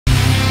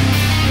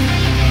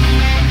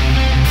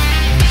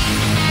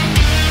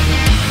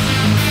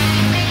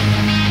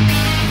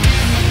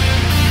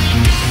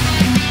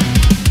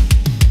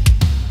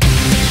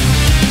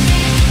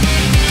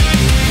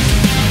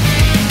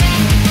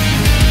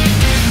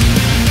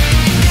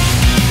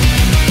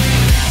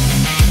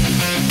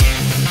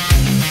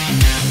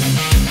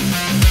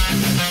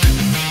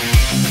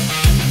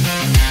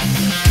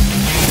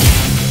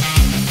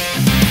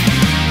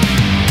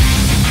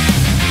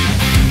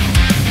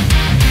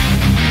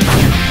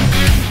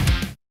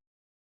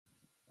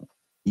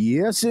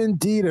Yes,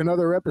 indeed.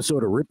 Another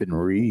episode of Rip and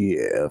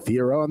Riff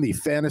here on the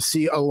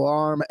Fantasy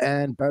Alarm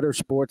and Better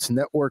Sports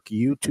Network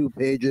YouTube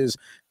pages.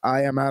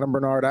 I am Adam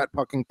Bernard at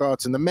Pucking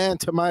Thoughts, and the man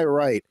to my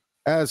right,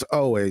 as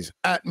always,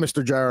 at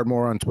Mr. Jared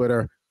Moore on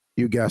Twitter.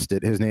 You guessed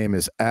it. His name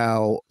is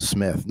Al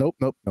Smith. Nope.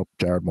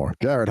 Jared Moore.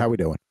 Jared, how we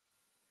doing?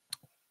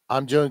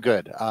 I'm doing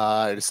good.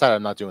 I decided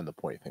I'm not doing the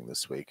point thing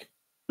this week.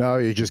 No,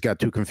 you just got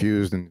too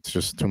confused, and it's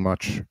just too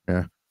much.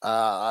 Yeah.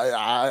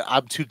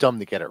 I'm too dumb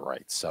to get it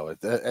right. So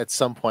at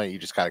some point, you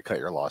just got to cut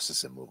your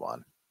losses and move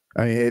on.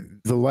 I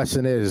mean, the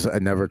lesson is I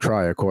never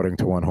try, according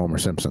to one Homer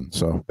Simpson.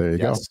 So there you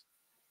go.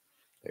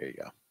 There you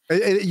go.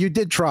 You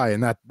did try,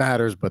 and that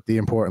matters. But the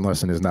important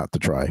lesson is not to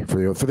try.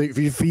 For you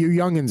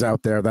youngins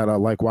out there that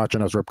like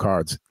watching us rip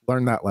cards,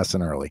 learn that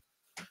lesson early.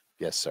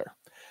 Yes, sir.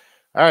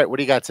 All right, what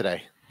do you got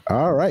today?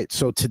 All right,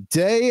 so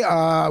today,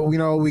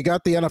 we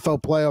got the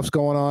NFL playoffs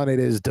going on.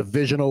 It is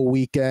divisional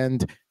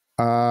weekend.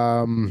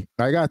 I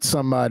got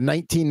some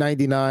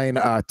 1999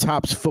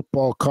 Topps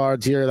football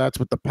cards here. That's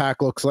what the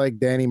pack looks like.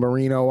 Danny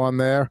Marino on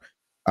there.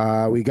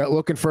 We got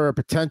looking for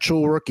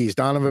potential rookies: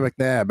 Donovan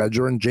McNabb,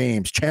 Edgerrin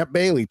James, Champ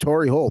Bailey,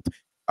 Torrey Holt.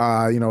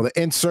 The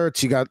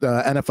inserts. You got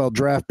the NFL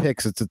draft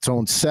picks. It's its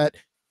own set,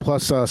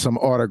 plus some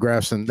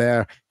autographs in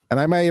there. And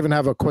I might even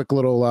have a quick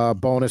little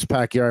bonus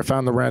pack here. I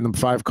found the random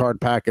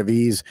 5-card pack of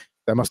these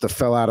that must have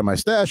fell out of my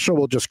stash, so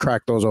we'll just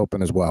crack those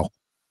open as well.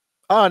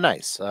 Oh,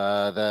 nice.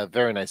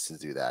 Very nice to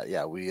do that.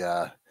 Yeah, we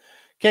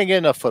can't get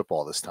enough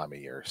football this time of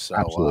year,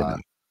 so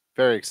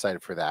very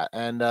excited for that.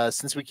 And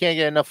since we can't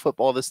get enough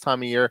football this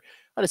time of year,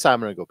 I decided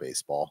I'm going to go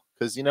baseball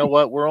because you know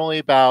what? We're only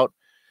about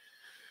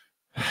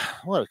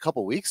a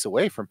couple weeks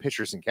away from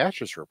pitchers and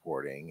catchers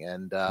reporting,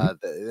 and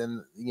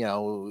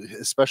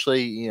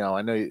especially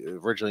I know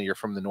originally you're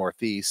from the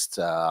Northeast.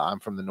 I'm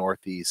from the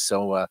Northeast,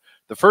 so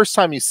the first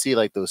time you see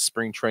like those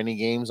spring training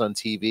games on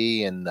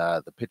TV and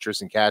the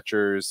pitchers and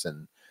catchers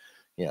and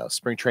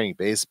spring training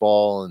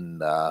baseball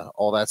and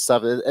all that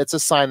stuff, it's a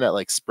sign that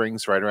like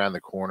spring's right around the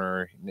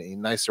corner.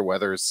 Nicer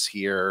weather's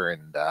here,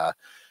 and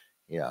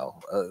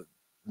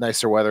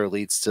nicer weather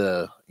leads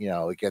to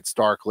it gets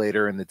dark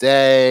later in the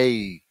day.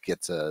 You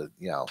get to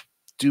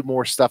do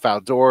more stuff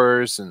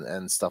outdoors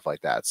and stuff like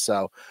that.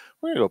 So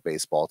we're gonna go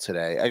baseball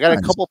today. I got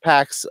a couple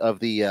packs of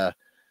the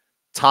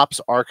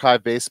Topps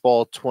Archive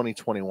Baseball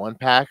 2021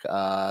 pack.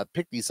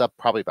 Picked these up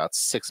probably about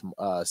 6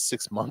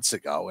 months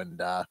ago,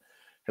 and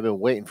have been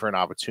waiting for an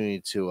opportunity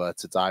to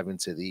dive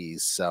into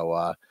these.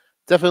 So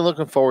definitely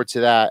looking forward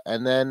to that.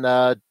 And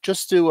then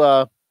just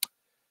to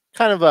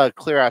kind of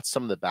clear out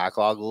some of the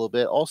backlog a little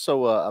bit.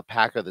 Also, a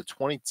pack of the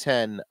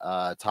 2010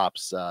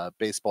 Topps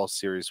Baseball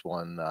Series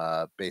 1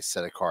 base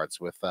set of cards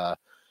with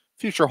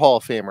future Hall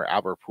of Famer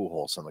Albert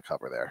Pujols on the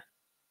cover there.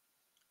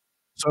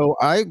 So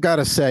I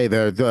gotta say,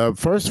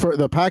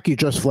 the pack you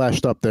just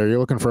flashed up there, you're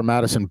looking for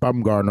Madison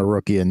Bumgarner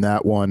rookie in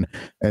that one,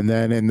 and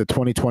then in the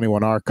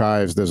 2021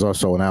 archives, there's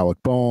also an Alec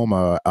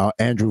Bohm,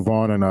 Andrew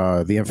Vaughn,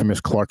 and the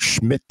infamous Clark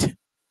Schmidt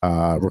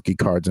rookie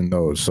cards in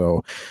those.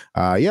 So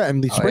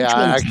and the spring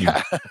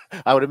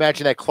I would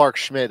imagine that Clark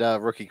Schmidt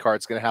rookie card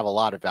is going to have a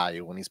lot of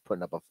value when he's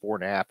putting up a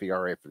 4.5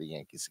 ERA for the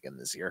Yankees again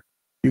this year.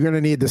 You're going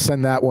to need to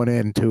send that one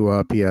in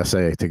to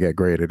PSA to get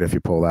graded if you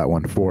pull that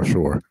one for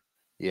sure.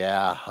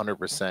 Yeah,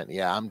 100%.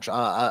 Yeah,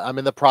 I'm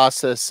in the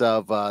process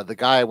of the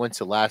guy I went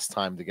to last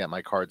time to get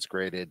my cards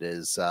graded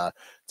is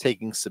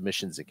taking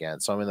submissions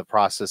again. So I'm in the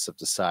process of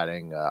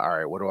deciding, all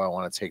right, what do I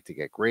want to take to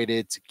get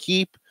graded to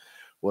keep?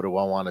 What do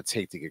I want to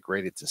take to get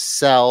graded to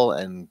sell,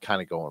 and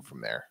kind of going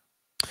from there.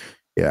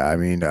 Yeah, I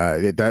mean,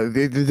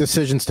 the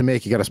decisions to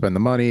make, you got to spend the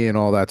money and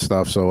all that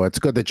stuff. So it's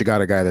good that you got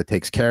a guy that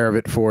takes care of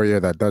it for you,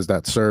 that does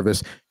that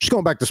service. Just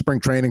going back to spring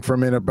training for a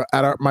minute, but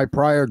at my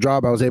prior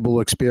job, I was able to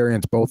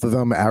experience both of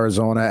them,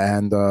 Arizona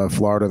and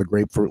Florida, the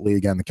Grapefruit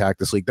League and the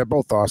Cactus League. They're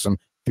both awesome.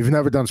 If you've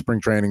never done spring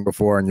training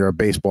before and you're a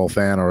baseball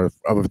fan or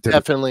of a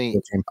definitely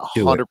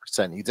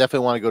 100%, you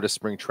definitely want to go to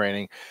spring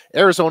training.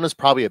 Arizona is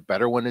probably a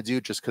better one to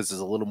do just because it's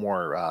a little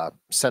more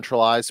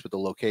centralized with the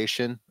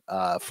location.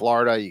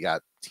 Florida, you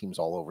got teams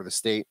all over the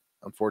state,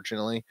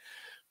 unfortunately.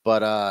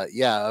 But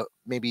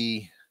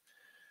maybe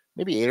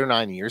 8 or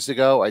 9 years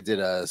ago, I did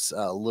a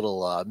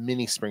little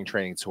mini spring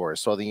training tour.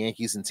 Saw the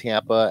Yankees in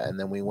Tampa, and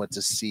then we went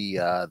to see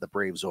the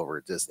Braves over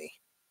at Disney.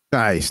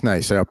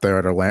 Nice up there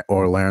at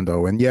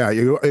Orlando. And yeah,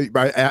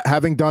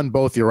 having done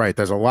both, you're right.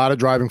 There's a lot of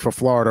driving for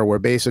Florida where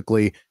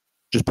basically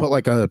just go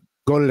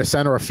to the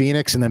center of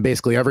Phoenix, and then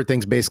basically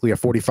everything's basically a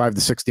 45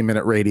 to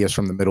 60-minute radius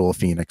from the middle of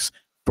Phoenix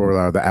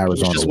for the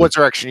Arizona. It's just what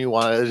direction you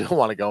want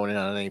to go in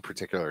on any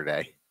particular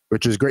day.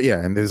 Which is great.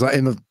 Yeah, and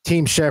the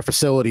teams share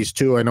facilities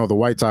too. I know the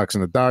White Sox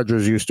and the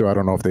Dodgers used to. I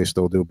don't know if they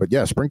still do. But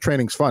yeah, spring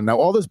training's fun. Now,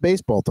 all this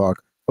baseball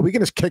talk, are we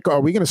going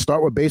to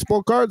start with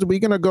baseball cards? Or are we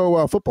going to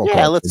go football cards?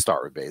 Yeah, let's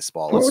start with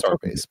baseball. I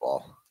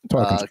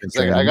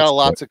got a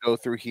lot to go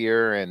through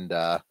here, and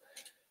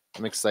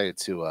I'm excited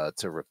to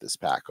rip this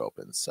pack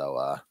open.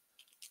 So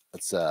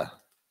let's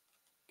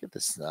get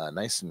this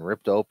nice and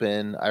ripped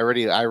open. I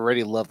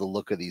already love the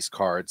look of these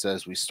cards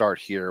as we start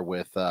here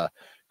with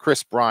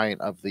Chris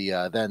Bryant of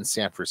the then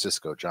San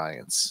Francisco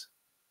Giants.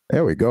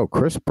 There we go.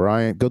 Chris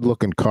Bryant, good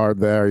looking card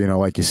there. You know,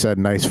 like you said,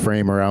 nice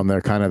frame around there,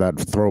 kind of that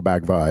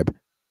throwback vibe.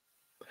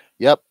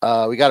 Yep.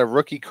 We got a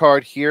rookie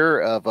card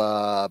here of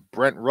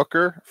Brent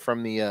Rooker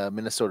from the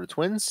Minnesota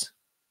Twins.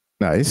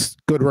 Nice.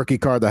 Good rookie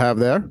card to have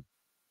there.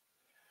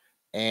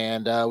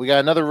 And we got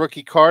another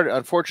rookie card.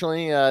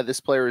 Unfortunately, this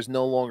player is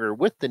no longer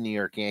with the New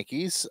York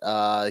Yankees.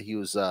 He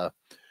was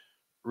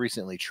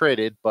recently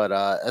traded, but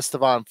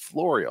Estevan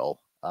Florial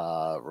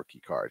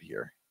rookie card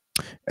here.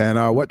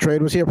 And what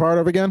trade was he a part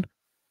of again?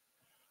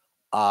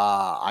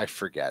 I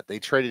forget. They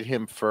traded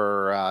him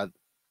for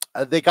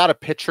they got a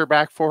pitcher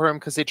back for him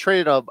because they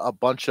traded a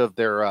bunch of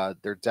their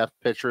depth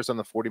pitchers on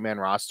the 40-man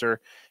roster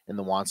in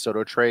the Juan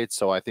Soto trade.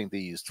 So I think they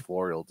used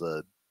Florial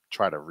to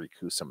try to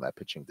recoup some of that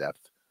pitching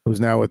depth.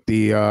 Who's now with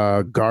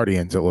the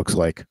Guardians, it looks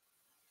like.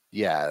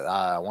 Yeah,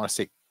 I want to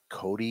say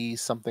Cody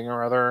something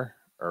or other,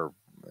 or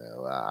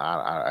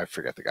I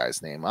forget the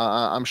guy's name.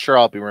 I'm sure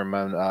I'll be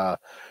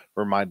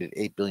reminded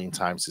 8 billion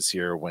times this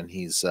year when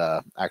he's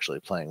actually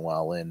playing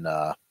well in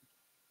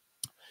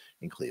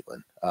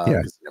Cleveland.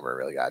 Because he never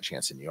really got a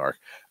chance in New York.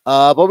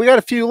 But we got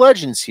a few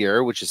legends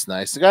here, which is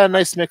nice. We got a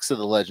nice mix of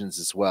the legends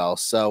as well.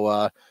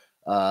 So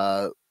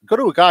go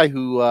to a guy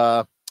who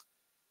I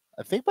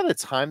think by the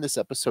time this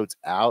episode's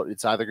out,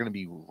 it's either going to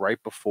be right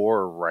before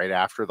or right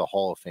after the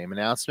Hall of Fame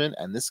announcement.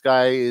 And this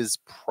guy is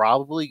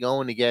probably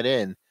going to get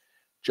in.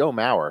 Joe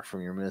Mauer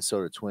from your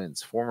Minnesota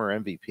Twins, former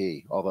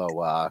MVP,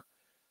 although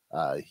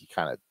he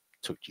kind of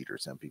took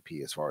Jeter's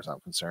MVP as far as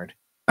I'm concerned.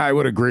 I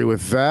would agree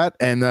with that.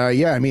 And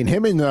yeah, I mean,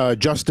 him and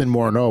Justin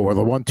Morneau were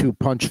the 1-2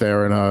 punch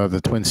there in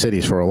the Twin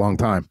Cities for a long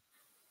time.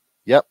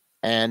 Yep.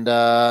 And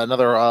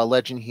another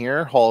legend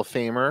here, Hall of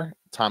Famer,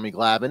 Tommy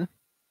Glavine.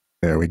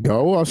 There we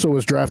go. Also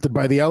was drafted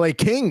by the LA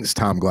Kings,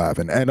 Tom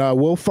Glavine. And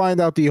we'll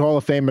find out the Hall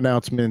of Fame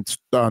announcements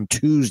on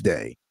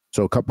Tuesday.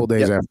 So a couple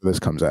days after this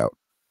comes out.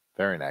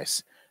 Very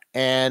nice.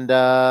 And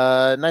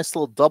nice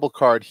little double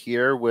card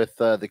here with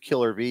the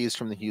Killer V's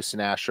from the Houston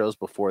Astros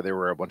before they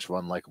were a bunch of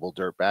unlikable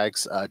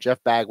dirtbags.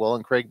 Jeff Bagwell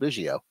and Craig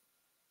Biggio.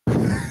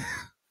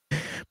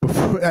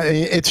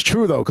 It's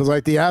true though, because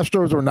like the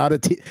Astros were not a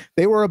team;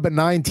 they were a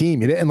benign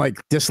team. You didn't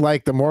like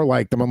dislike them or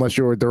like them unless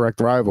you were a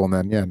direct rival, and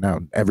then now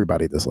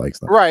everybody dislikes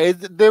them. Right?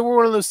 They were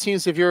one of those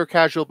teams. If you're a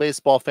casual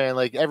baseball fan,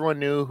 like everyone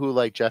knew who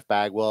like Jeff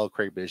Bagwell,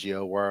 Craig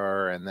Biggio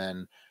were, and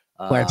then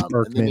Lance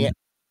Berkman.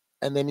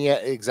 And then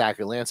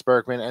exactly Lance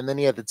Berkman, and then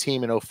he had the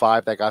team in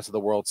 05 that got to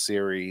the World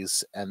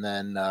Series, and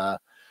then all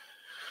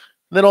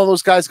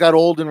those guys got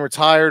old and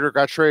retired or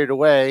got traded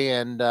away,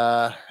 and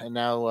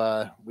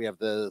now we have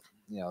the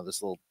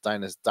this little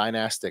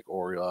dynastic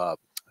Orioles,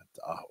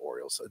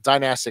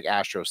 dynastic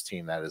Astros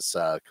team that is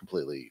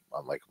completely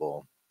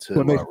unlikable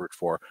to root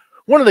for.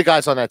 One of the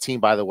guys on that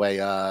team, by the way,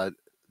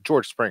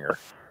 George Springer.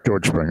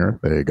 George Springer.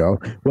 There you go.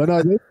 When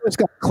they first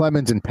got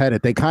Clemens and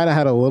Pettit, they kind of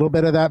had a little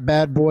bit of that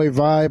bad boy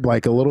vibe,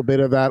 like a little bit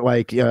of that,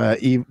 like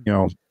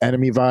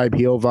enemy vibe,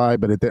 heel vibe,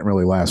 but it didn't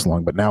really last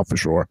long. But now for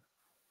sure.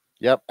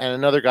 Yep, and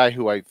another guy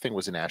who I think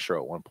was an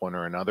Astro at one point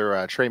or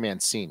another, Trey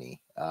Mancini,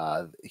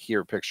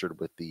 here pictured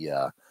with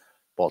the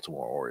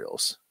Baltimore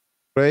Orioles.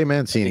 Trey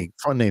Mancini,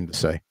 fun name to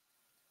say.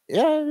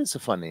 Yeah, it's a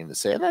fun name to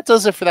say, and that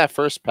does it for that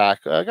first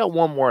pack. I got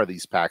one more of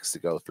these packs to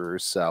go through,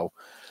 so.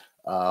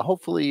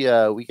 Hopefully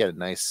we get a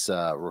nice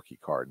rookie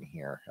card in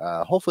here.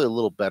 Hopefully a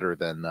little better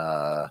than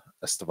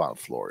Estevan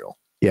Florial.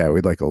 Yeah,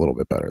 we'd like a little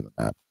bit better than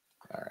that.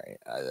 All right.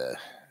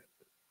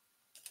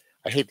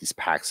 I hate these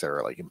packs that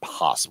are like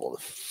impossible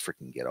to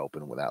freaking get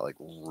open without like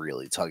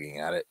really tugging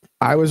at it.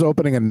 I was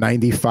opening a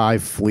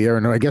 95 Fleer,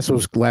 and I guess it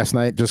was last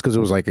night just because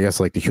it was like, I guess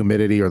like the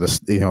humidity or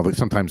the,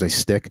 sometimes they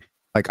stick.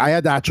 Like I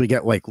had to actually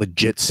get like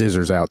legit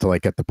scissors out to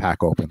like get the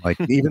pack open. Like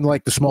even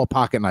like the small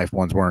pocket knife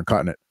ones weren't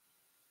cutting it.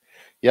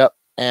 Yep.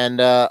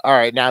 And all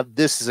right, now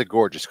this is a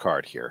gorgeous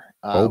card here.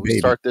 We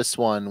start this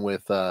one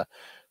with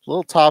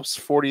Little Top's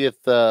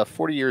 40th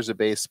 40 years of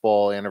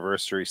baseball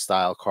anniversary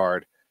style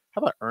card.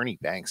 How about Ernie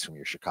Banks from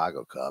your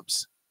Chicago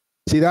Cubs?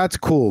 See, that's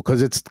cool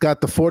because it's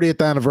got the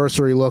 40th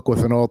anniversary look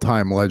with an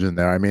all-time legend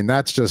there. I mean,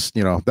 that's just,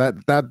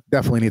 that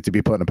definitely needs to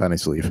be put in a penny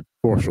sleeve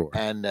for sure.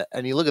 And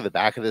you look at the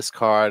back of this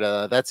card,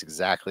 that's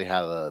exactly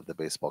how the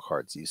baseball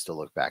cards used to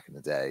look back in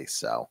the day.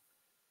 So.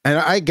 And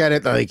I get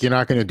it, like you're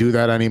not going to do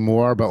that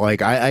anymore, but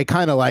like I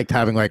kind of liked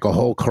having like a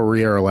whole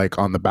career like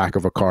on the back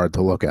of a card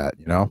to look at,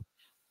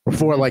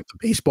 before like the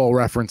baseball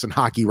reference and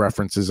hockey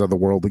references of the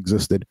world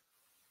existed.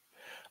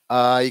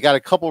 You got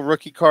a couple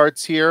rookie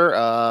cards here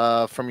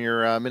from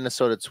your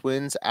Minnesota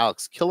Twins,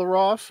 Alex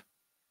Kilarov.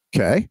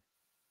 Okay.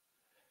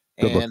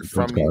 And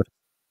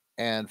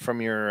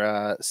from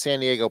your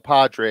San Diego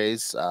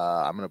Padres,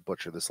 I'm going to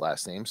butcher this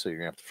last name, so you're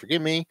going to have to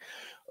forgive me,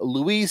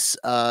 Luis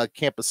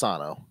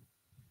Campusano.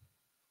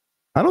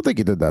 I don't think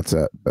he did that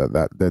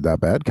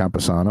bad.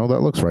 Campusano, that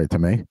looks right to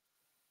me.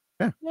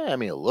 Yeah, I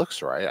mean, it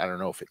looks right. I don't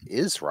know if it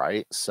is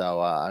right, so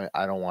I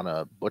don't want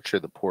to butcher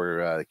the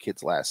poor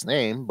kid's last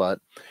name. But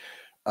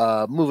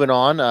moving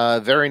on,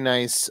 very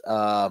nice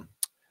Mookie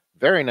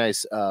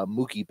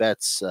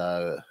Betts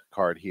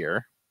card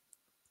here.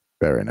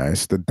 Very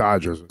nice. The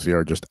Dodgers this year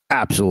are just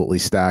absolutely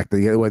stacked.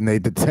 When they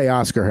did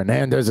Teoscar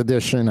Hernandez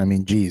edition, I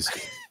mean, geez.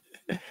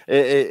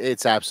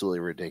 It's absolutely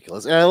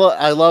ridiculous. And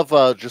I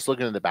love just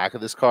looking at the back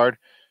of this card.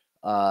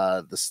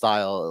 The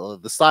style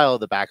of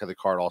the back of the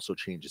card also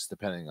changes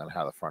depending on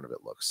how the front of it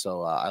looks.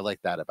 So I like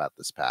that about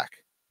this pack.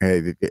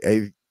 Hey,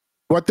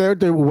 what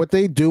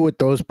they do with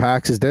those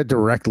packs is they're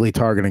directly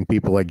targeting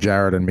people like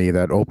Jared and me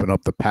that open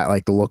up the pack,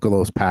 like the look of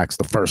those packs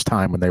the first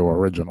time when they were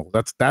original.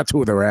 That's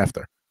who they're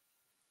after.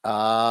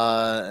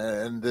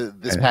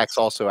 This pack's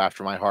also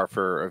after my heart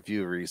for a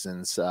few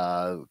reasons.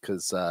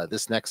 Because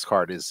this next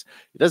card it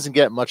doesn't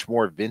get much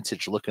more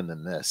vintage looking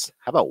than this.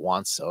 How about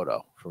Juan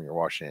Soto from your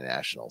Washington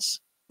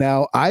Nationals?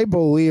 Now, I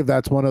believe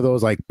that's one of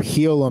those like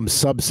peel 'em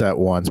subset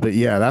ones, but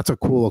yeah, that's a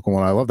cool looking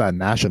one. I love that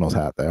Nationals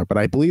hat there, but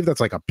I believe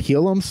that's like a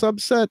peel 'em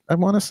subset. I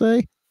want to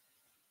say.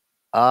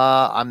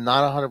 I'm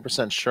not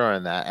 100% sure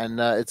on that, and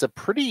it's a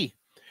pretty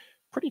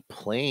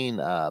plain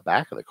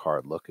back of the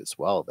card look as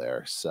well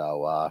there.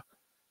 So,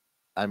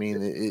 I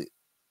mean,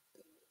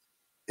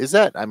 is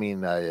that? I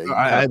mean,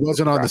 I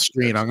wasn't on the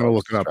screen. I'm gonna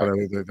look it up, but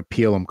the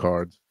peel 'em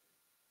cards.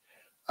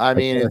 I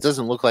mean, it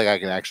doesn't look like I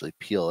can actually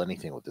peel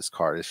anything with this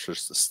card. It's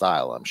just the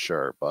style, I'm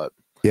sure. But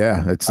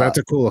yeah, that's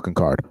a cool looking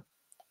card.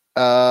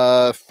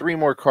 3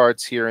 more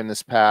cards here in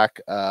this pack.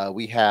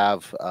 We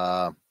have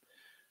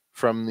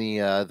from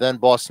the then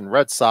Boston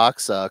Red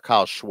Sox,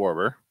 Kyle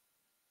Schwarber.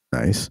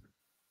 Nice.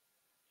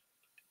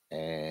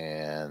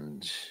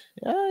 And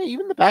yeah,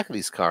 even the back of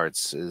these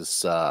cards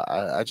is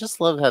I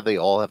just love how they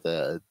all have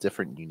the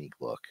different,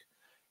 unique look.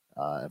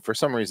 And for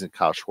some reason,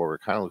 Kyle Schwarber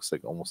kind of looks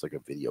like almost like a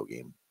video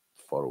game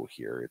photo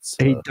here.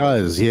 He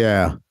does,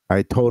 yeah.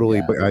 I totally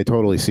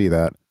see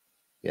that.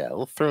 Yeah,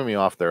 it threw me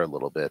off there a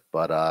little bit,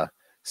 but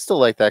still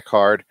like that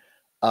card.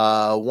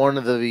 One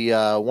of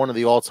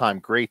the all-time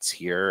greats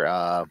here,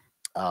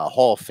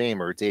 Hall of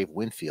Famer Dave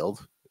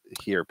Winfield,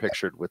 here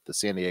pictured with the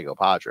San Diego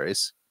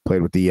Padres.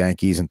 Played with the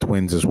Yankees and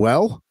Twins as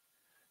well.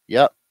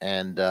 Yep.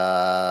 And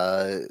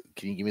can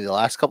you give me the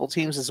last couple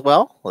teams as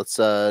well? Let's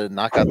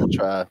knock out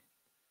the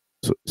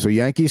So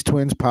Yankees,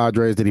 Twins,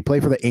 Padres. Did he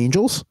play for the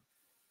Angels?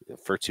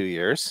 For 2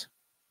 years.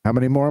 How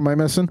many more am I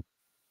missing?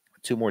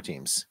 2 more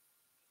teams,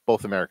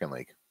 both American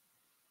League.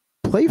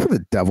 Play for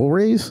the Devil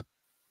Rays?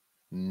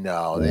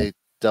 No, the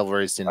Devil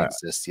Rays didn't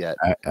exist yet.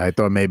 I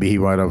thought maybe he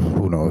might have.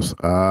 Who knows?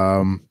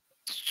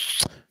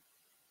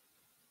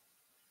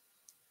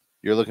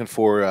 You're looking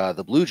for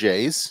the Blue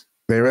Jays.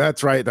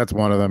 That's right. That's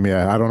one of them.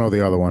 Yeah, I don't know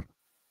the other one.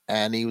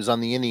 And he was on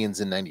the Indians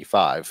in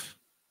 '95.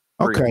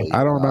 Okay, briefly.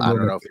 I don't remember. I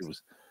don't know if he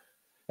was.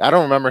 I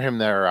don't remember him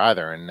there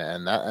either.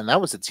 And that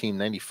was the team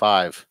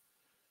 '95.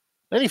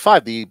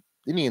 '95, the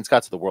Indians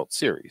got to the World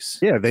Series.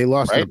 Yeah, they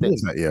lost to the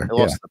Braves that year. They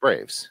lost to the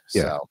Braves.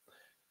 Yeah. So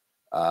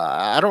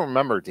I don't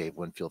remember Dave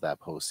Winfield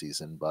that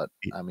postseason, but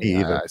I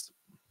mean,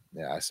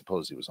 I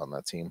suppose he was on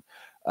that team.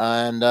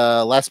 And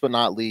last but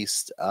not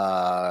least,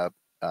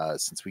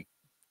 since we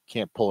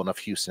can't pull enough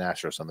Houston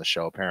Astros on the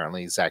show,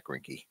 apparently, Zach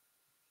Greinke.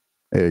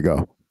 There you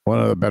go. One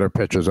of the better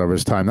pitchers of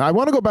his time. Now, I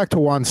want to go back to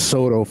Juan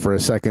Soto for a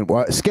second.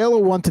 Scale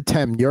of 1 to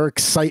 10, your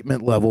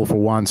excitement level for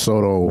Juan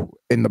Soto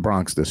in the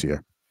Bronx this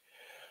year.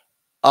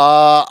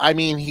 I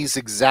mean, he's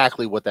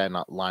exactly what that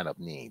lineup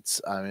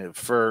needs. I mean,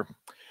 for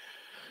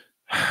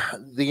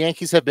the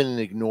Yankees have been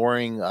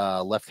ignoring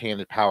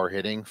left-handed power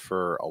hitting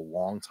for a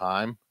long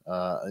time.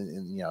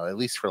 And, at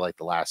least for like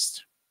the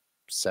last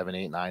 7,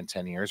 8, 9,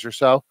 10 years or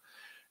so.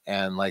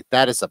 And like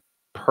that is a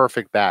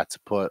perfect bat to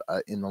put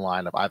in the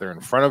lineup, either in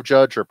front of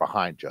Judge or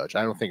behind Judge.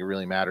 I don't think it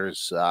really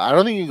matters. I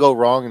don't think you can go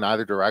wrong in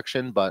either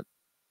direction, but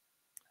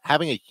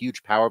having a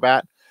huge power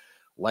bat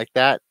like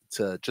that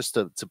to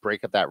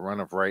break up that run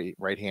of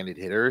right-handed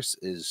hitters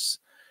is,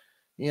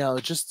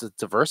 it just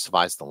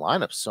diversifies the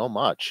lineup so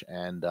much.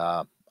 And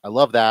I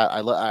love that.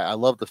 I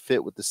love the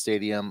fit with the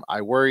stadium.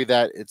 I worry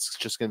that it's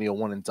just going to be a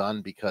one and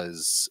done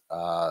because,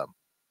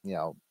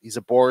 he's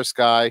a Boris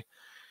guy.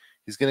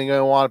 He's going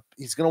to want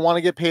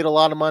to get paid a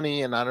lot of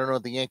money, and I don't know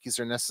if the Yankees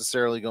are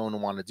necessarily going to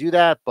want to do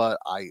that, but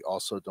I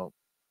also don't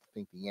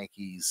think the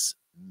Yankees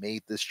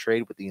made this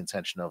trade with the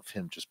intention of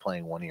him just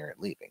playing 1 year and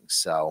leaving.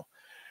 So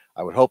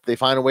I would hope they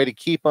find a way to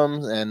keep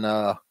him, and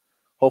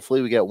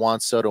hopefully we get Juan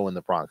Soto in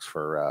the Bronx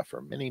for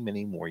many,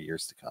 many more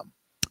years to come.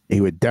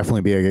 He would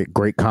definitely be a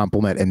great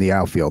compliment in the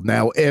outfield.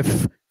 Now,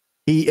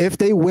 if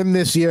they win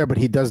this year, but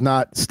he does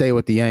not stay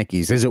with the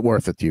Yankees, is it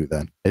worth it to you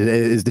then?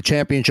 Is the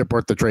championship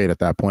worth the trade at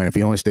that point if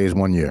he only stays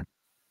 1 year?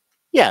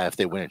 Yeah, if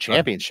they win a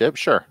championship,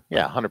 sure.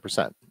 Yeah,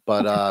 100%.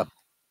 But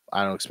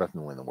I don't expect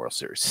them to win the World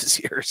Series this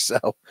year. So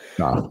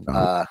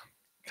no.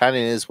 Kind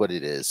of is what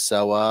it is.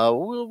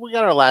 So we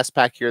got our last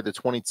pack here, the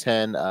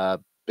 2010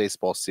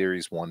 Baseball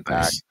Series 1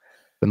 pack. Nice.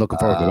 Been looking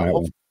forward to that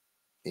one.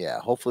 Yeah,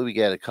 hopefully we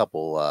get a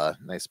couple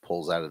nice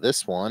pulls out of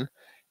this one.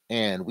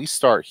 And we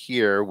start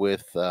here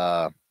with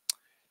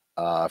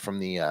from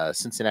the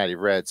Cincinnati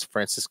Reds,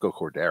 Francisco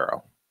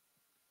Cordero.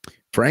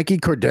 Frankie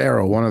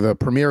Cordero, one of the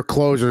premier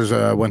closers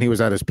when he was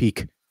at his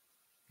peak.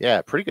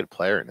 Yeah, pretty good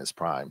player in his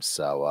prime.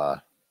 So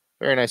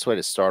very nice way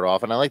to start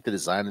off. And I like the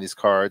design of these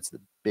cards,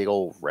 big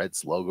old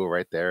Reds logo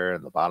right there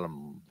in the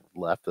bottom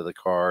left of the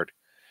card.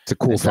 It's a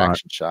cool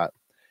action shot.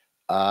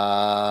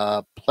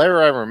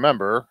 Player I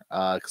remember,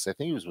 because I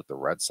think he was with the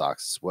Red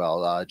Sox as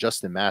well,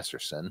 Justin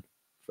Masterson.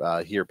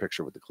 Here,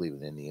 picture with the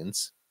Cleveland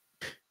Indians.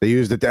 They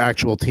used the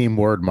actual team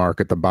word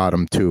mark at the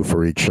bottom too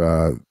for each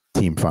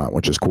team font,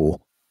 which is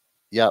cool.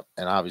 Yep,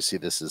 and obviously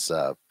this is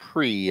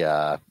pre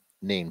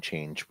name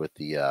change with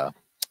the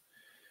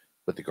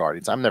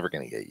Guardians. I'm never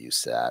going to get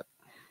used to that.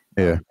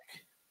 Yeah.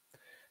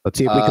 Let's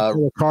see if we can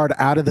pull a card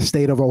out of the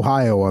state of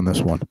Ohio on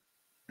this one.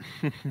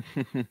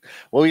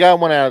 Well, we got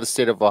one out of the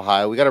state of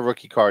Ohio. We got a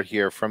rookie card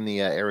here from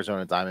the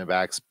Arizona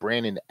Diamondbacks.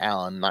 Brandon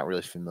Allen. Not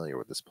really familiar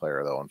with this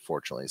player, though,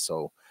 unfortunately.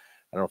 So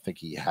I don't think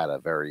he had a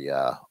very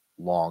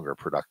long or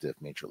productive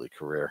major league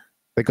career.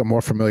 I think I'm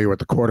more familiar with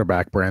the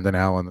quarterback, Brandon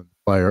Allen,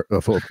 than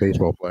the full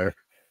baseball player.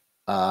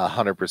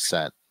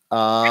 100%.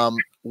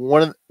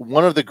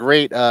 One of the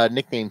great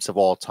nicknames of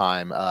all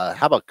time.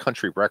 How about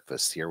Country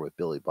Breakfast here with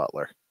Billy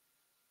Butler?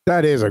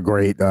 That is a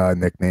great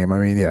nickname. I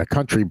mean, yeah,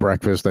 country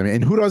breakfast. I mean,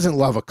 and who doesn't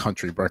love a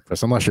country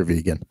breakfast unless you're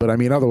vegan? But I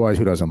mean, otherwise,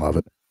 who doesn't love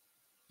it?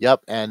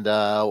 Yep. And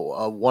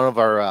one of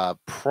our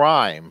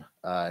prime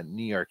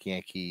New York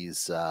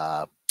Yankees,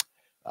 Sal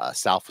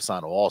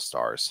Fasano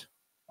All-Stars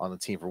on the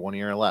team for 1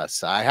 year or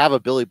less. I have a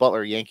Billy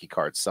Butler Yankee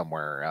card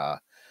somewhere.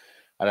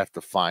 I'd have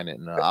to find it,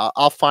 and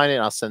I'll find it.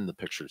 And I'll send the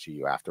picture to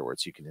you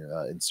afterwards. You can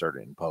insert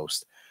it in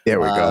post. There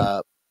we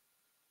go.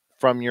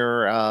 From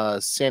your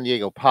San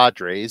Diego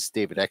Padres,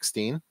 David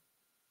Eckstein,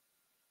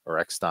 or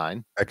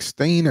Eckstein.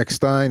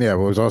 Eckstein. Yeah,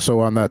 was also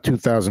on that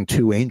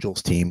 2002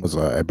 Angels team,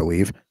 I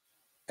believe.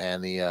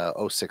 And the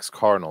 06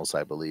 Cardinals,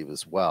 I believe,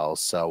 as well.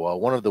 So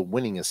one of the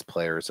winningest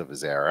players of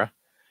his era.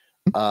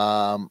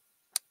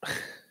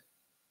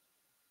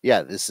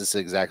 Yeah, this is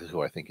exactly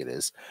who I think it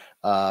is.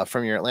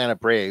 From your Atlanta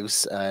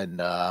Braves, and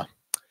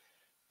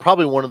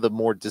probably one of the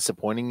more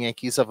disappointing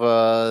Yankees of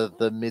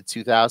the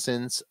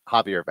mid-2000s,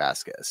 Javier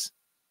Vasquez.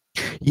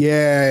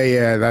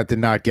 Yeah, that did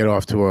not get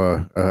off to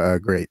a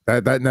great.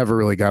 That never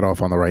really got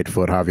off on the right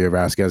foot, Javier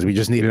Vasquez. We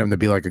just needed him to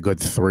be like a good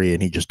 3,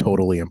 and he just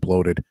totally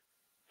imploded.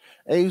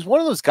 And he was one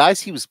of those guys.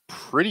 He was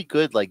pretty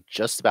good, like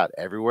just about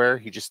everywhere.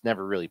 He just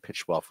never really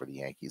pitched well for the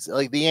Yankees.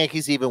 Like the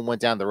Yankees even went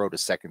down the road a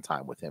second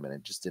time with him, and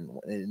it just didn't.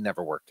 It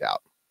never worked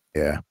out.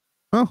 Yeah.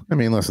 Well, I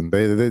mean, listen.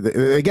 They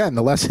again,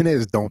 the lesson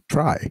is don't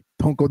try.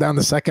 Don't go down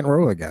the second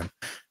row again.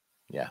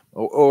 Yeah.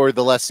 Or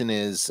the lesson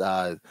is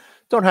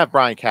don't have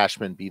Brian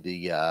Cashman be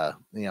the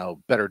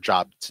better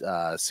job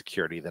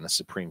security than a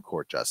Supreme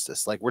Court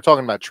justice. Like we're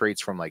talking about trades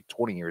from like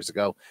 20 years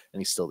ago, and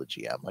he's still the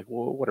GM. Like,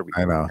 well, what are we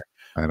doing?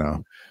 I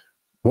know.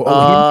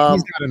 Well,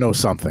 he's got to know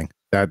something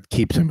that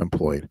keeps him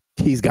employed.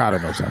 He's got to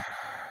know something.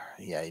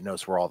 Yeah, he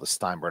knows where all the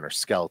Steinbrenner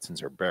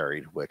skeletons are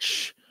buried,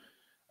 which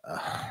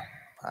I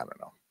don't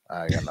know.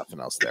 I got nothing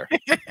else there. We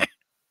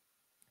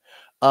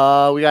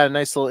got a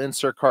nice little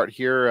insert card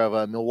here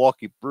of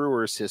Milwaukee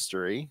Brewers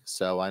history.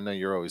 So I know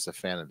you're always a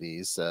fan of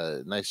these.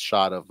 Nice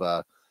shot of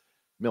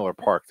Miller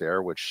Park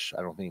there, which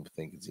I don't even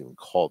think it's even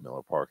called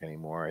Miller Park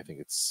anymore. I think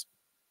it's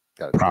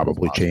got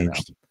probably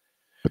changed.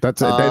 But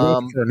that's they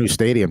look for a new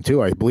stadium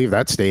too. I believe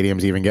that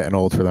stadium's even getting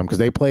old for them because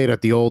they played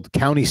at the old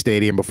County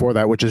Stadium before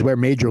that, which is where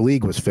Major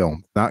League was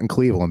filmed, not in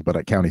Cleveland, but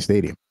at County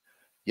Stadium.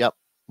 Yep,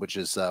 which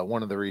is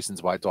one of the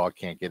reasons why Dog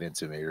can't get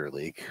into Major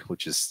League,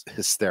 which is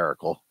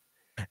hysterical.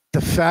 The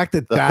fact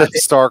that the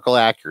historical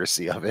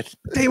accuracy of it.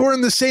 They were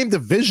in the same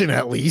division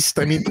at least.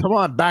 I mean, come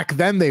on, back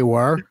then they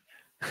were.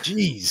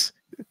 Jeez.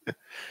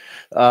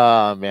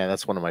 Man,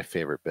 that's one of my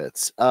favorite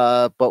bits.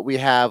 But we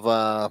have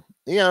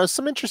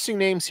some interesting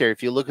names here.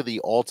 If you look at the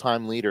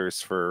all-time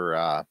leaders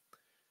for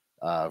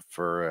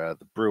the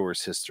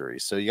Brewers history.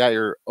 So you got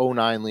your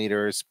 09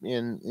 leaders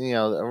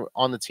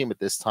on the team at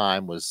this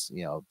time was,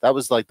 that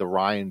was like the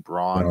Ryan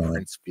Braun,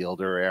 Prince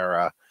Fielder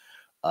era.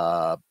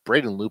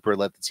 Braden Looper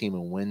led the team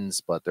in wins,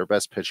 but their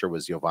best pitcher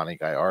was Giovanni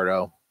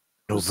Gallardo.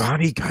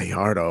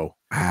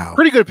 Wow.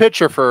 Pretty good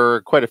pitcher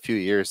for quite a few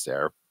years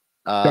there.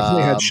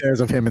 Definitely had shares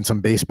of him in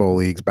some baseball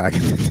leagues back in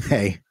the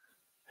day.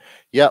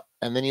 Yep.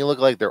 And then you look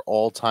like their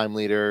all-time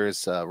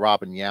leaders.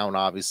 Robin Yount,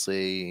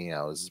 obviously,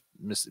 is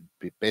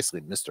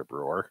basically Mr.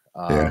 Brewer.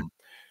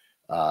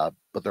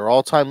 But their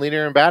all-time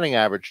leader in batting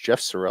average, Jeff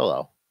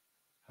Cirillo.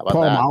 How about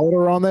Paul that?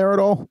 Molitor on there at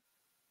all?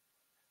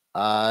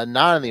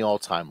 Not in the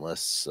all-time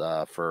lists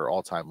for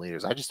all-time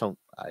leaders. I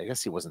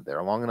guess he wasn't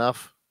there long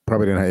enough.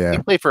 Probably didn't. Yeah. He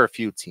played for a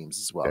few teams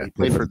as well. Yeah, he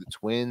played for the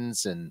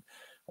Twins, and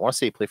I want to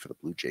say he played for the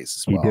Blue Jays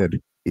as well.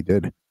 He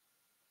did.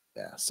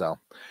 Yeah. So,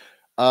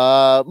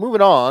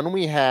 moving on,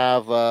 we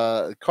have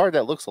a card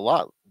that looks a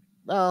lot,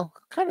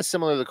 kind of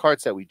similar to the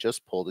cards that we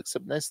just pulled,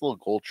 except nice little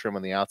gold trim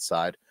on the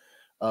outside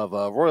of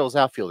Royals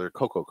outfielder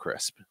Coco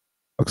Crisp.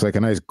 Looks like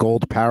a nice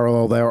gold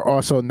parallel there.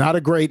 Also, not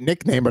a great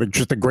nickname, but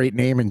just a great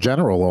name in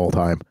general all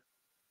time.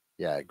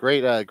 Yeah,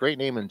 great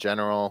name in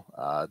general.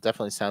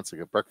 Definitely sounds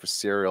like a breakfast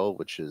cereal,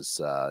 which is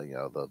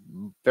the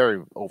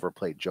very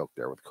overplayed joke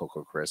there with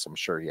Coco Crisp. I'm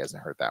sure he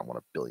hasn't heard that one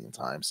a billion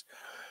times.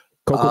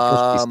 Coco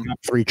Crisp is not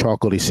free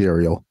chocolatey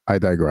cereal. I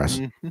digress.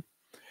 Mm-hmm.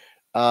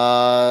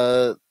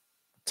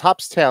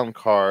 Topps Town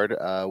card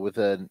with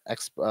an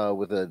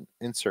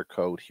insert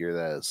code here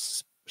that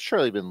has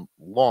surely been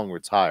long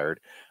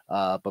retired.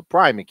 But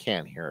Brian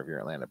McCann here of your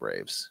Atlanta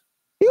Braves.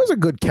 He was a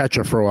good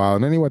catcher for a while,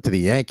 and then he went to the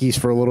Yankees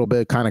for a little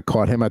bit. Kind of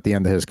caught him at the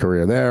end of his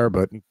career there,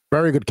 but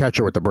very good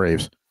catcher with the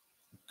Braves.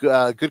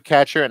 Good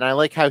catcher, and I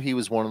like how he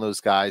was one of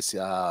those guys.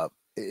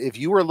 If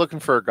you were looking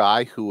for a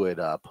guy who would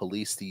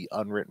police the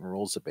unwritten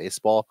rules of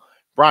baseball,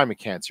 Brian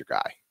McCann's your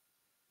guy.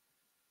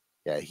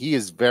 Yeah, he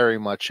is very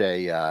much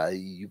a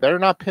you better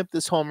not pimp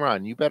this home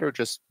run. You better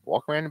just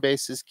walk around the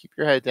bases, keep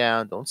your head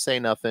down, don't say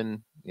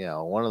nothing. You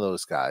know, one of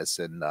those guys.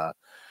 And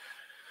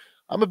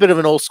I'm a bit of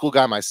an old school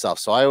guy myself,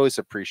 so I always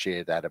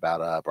appreciated that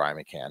about Brian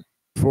McCann.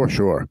 For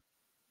sure.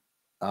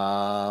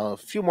 A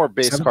few more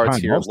base cards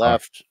here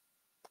left.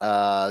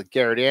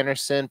 Garrett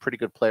Anderson, pretty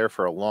good player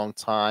for a long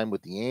time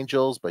with the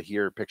Angels, but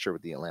here a picture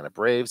with the Atlanta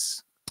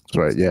Braves. That's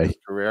right. Yeah.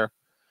 Career.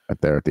 Right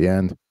there at the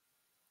end.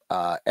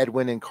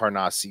 Edwin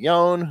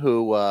Encarnacion,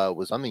 who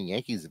was on the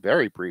Yankees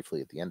very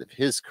briefly at the end of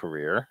his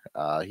career.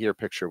 Here a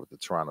picture with the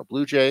Toronto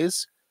Blue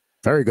Jays.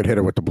 Very good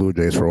hitter with the Blue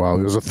Jays for a while.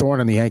 He was a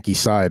thorn in the Yankee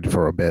side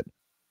for a bit.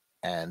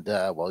 And,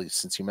 well,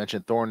 since you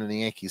mentioned thorn in the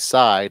Yankees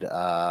side,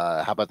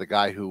 how about the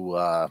guy who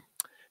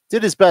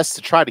did his best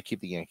to try to keep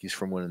the Yankees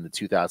from winning the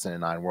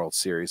 2009 World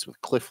Series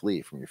with Cliff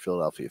Lee from your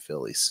Philadelphia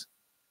Phillies?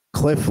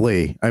 Cliff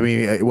Lee. I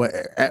mean,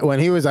 when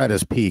he was at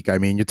his peak, I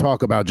mean, you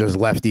talk about just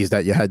lefties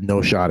that you had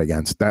no shot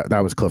against. That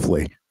was Cliff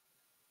Lee.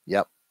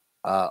 Yep.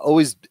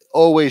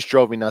 Always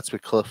drove me nuts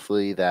with Cliff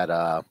Lee that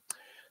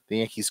the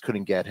Yankees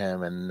couldn't get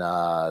him, and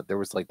there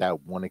was like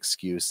that one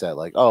excuse that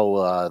like,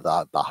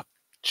 the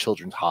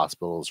children's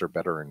hospitals are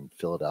better in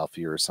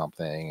Philadelphia or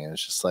something, and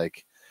it's just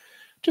like,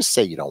 just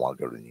say you don't want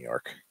to go to New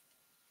York.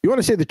 You want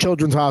to say the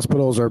children's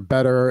hospitals are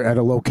better at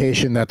a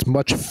location that's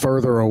much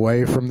further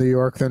away from New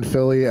York than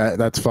Philly?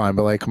 That's fine,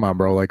 but like, come on,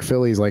 bro. Like,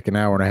 Philly's like an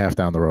hour and a half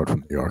down the road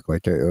from New York.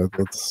 Like,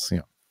 it's, you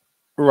know.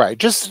 Right.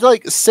 Just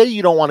like say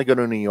you don't want to go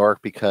to New York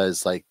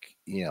because, like,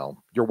 you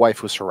know, your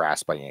wife was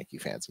harassed by Yankee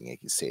fans in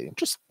Yankee Stadium.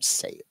 Just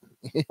say it.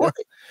 Or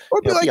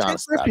be like,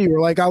 Riff, you were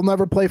like, I'll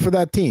never play for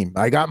that team.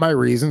 I got my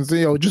reasons.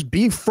 You know, just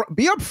be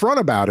upfront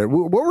about it.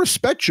 We'll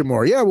respect you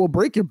more. Yeah, we'll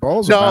break your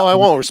balls. No, I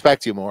won't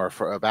respect you more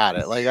about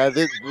it. Like,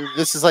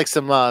 this is like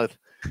some,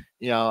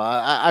 you know,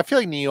 I feel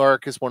like New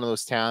York is one of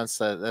those towns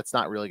that's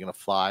not really going to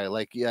fly.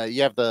 Like, yeah,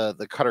 you have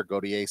the Cutter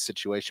Gauthier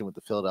situation with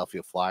the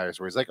Philadelphia Flyers,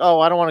 where he's like, oh,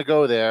 I don't want to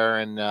go there,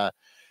 and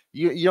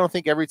you don't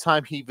think every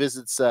time he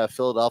visits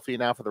Philadelphia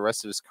now for the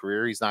rest of his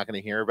career, he's not going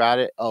to hear about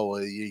it? Oh,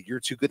 you're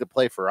too good to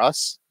play for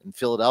us in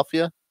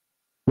Philadelphia?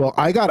 Well,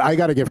 I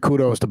got to give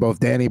kudos to both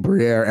Danny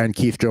Briere and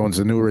Keith Jones,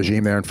 the new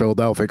regime there in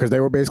Philadelphia, because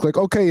they were basically like,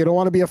 okay, you don't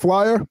want to be a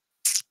Flyer?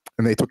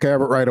 And they took care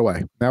of it right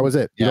away. That was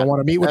it. You don't want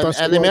to meet with us.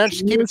 And they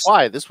managed to keep it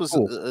quiet. This was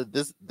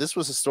this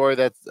was a story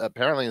that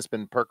apparently has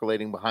been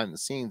percolating behind the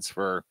scenes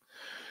for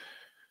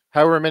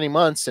however many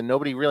months, and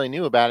nobody really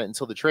knew about it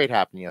until the trade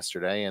happened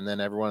yesterday. And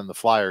then everyone in the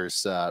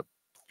Flyers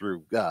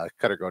threw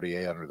Cutter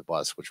Gauthier under the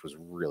bus, which was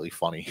really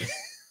funny.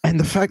 And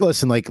the fact,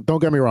 listen, like, don't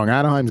get me wrong,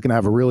 Anaheim's going to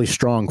have a really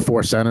strong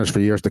four centers for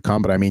years to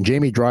come. But I mean,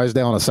 Jamie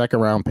Drysdale on a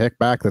second-round pick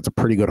back, that's a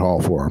pretty good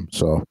haul for him.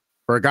 So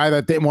for a guy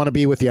that didn't want to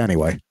be with you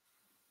anyway.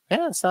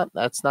 Yeah,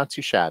 that's not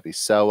too shabby.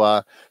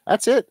 So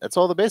that's it. That's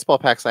all the baseball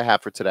packs I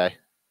have for today.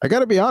 I got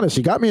to be honest,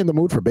 you got me in the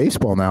mood for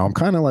baseball now. I'm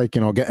kind of like,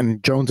 you know,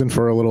 getting Jones in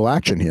for a little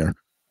action here.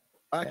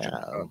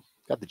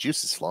 Got the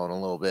juices flowing a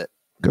little bit.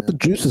 Got the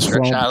juices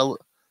flowing.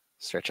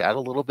 Stretch out a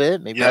little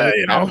bit. Maybe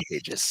you know,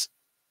 pages.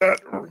 You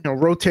know,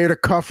 rotator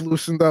cuff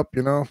loosened up.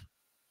 You know.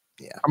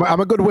 Yeah, I'm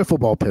a good wiffle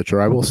ball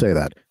pitcher. I will say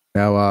that.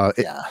 Now,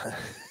 yeah.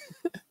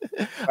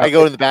 I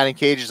go in the batting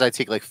cages. I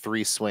take like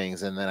 3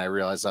 swings, and then I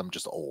realize I'm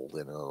just old.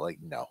 And like,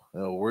 no,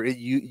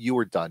 you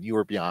were done. You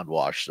were beyond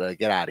wash.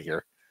 Get out of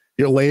here.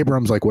 Your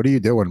labrum's like, what are you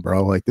doing,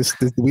 bro? Like this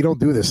we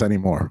don't do this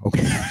anymore.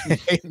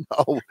 Okay.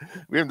 No,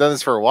 we haven't done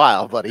this for a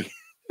while, buddy.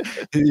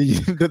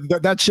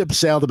 That ship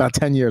sailed about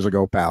 10 years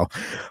ago, pal.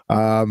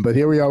 But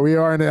here we are. We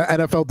are in the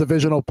NFL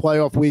Divisional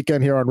Playoff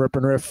Weekend here on Rip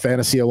and Riff,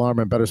 Fantasy Alarm,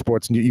 and Better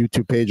Sports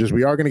YouTube pages.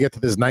 We are going to get to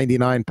this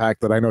 99 pack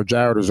that I know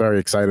Jared is very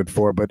excited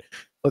for. But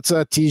let's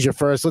tease you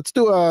first. Let's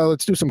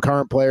do some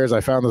current players.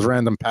 I found this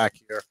random pack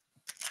here.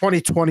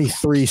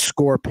 2023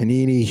 score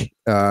Panini.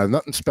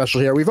 Nothing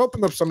special here. We've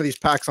opened up some of these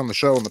packs on the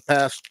show in the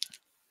past.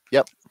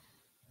 Yep.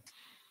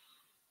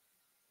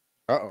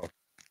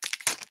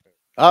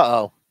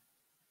 Uh-oh.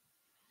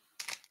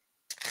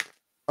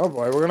 Oh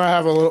boy, we're gonna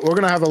have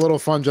a little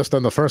fun just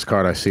on the first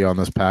card I see on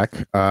this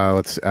pack.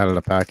 Let's add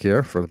a pack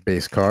here for the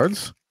base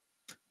cards.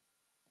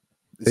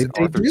 They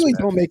really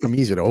don't make them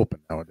easy to open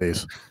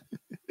nowadays.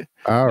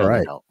 All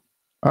right.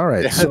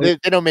 Yeah, so,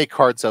 they don't make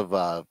cards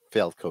of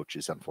failed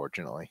coaches,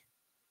 unfortunately.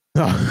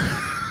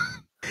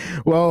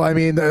 Well, I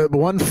mean,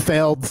 one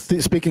failed.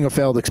 Speaking of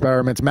failed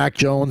experiments, Mac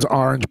Jones,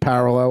 orange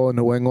parallel in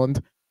New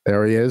England.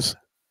 There he is.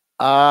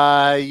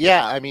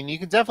 Yeah, I mean, you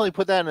can definitely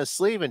put that in a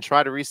sleeve and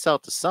try to resell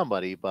it to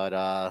somebody, but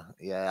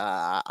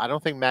yeah, I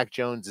don't think Mac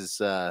Jones is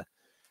going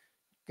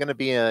to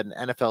be an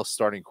NFL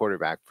starting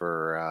quarterback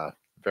for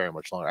very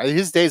much longer.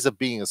 His days of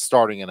being a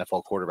starting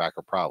NFL quarterback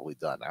are probably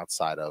done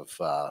outside of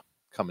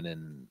coming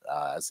in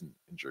as an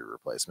injury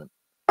replacement.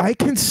 I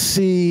can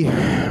see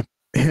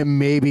him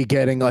maybe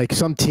getting like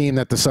some team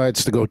that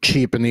decides to go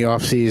cheap in the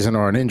offseason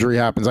or an injury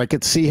happens. I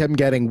could see him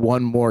getting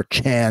one more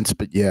chance,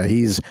 but yeah,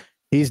 he's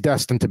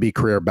destined to be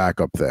career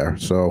backup there.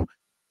 So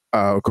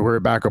career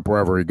backup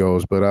wherever he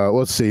goes. But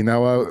let's see.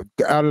 Now,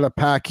 out of the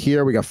pack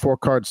here, we got 4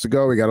 cards to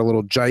go. We got a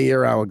little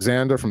Jair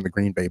Alexander from the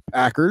Green Bay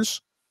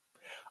Packers.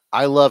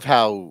 I love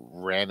how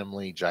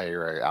randomly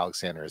Jair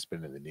Alexander has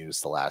been in the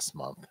news the last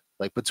month.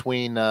 Like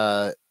between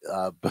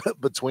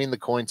between the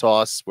coin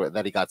toss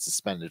that he got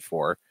suspended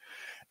for,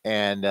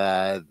 and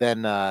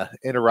then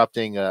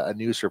interrupting a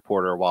news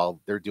reporter while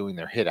they're doing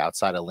their hit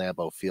outside of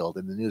Lambeau Field,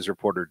 and the news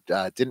reporter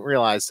didn't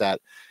realize that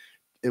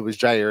it was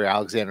Jair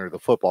Alexander, the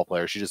football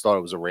player. She just thought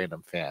it was a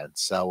random fan.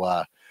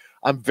 So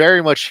I'm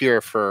very much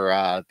here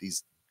for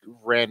these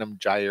random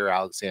Jair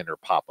Alexander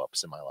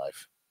pop-ups in my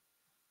life.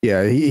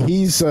 Yeah,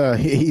 he's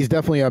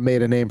definitely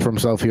made a name for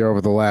himself here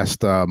over the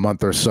last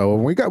month or so.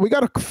 And we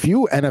got a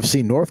few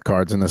NFC North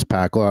cards in this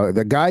pack.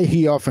 The guy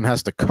he often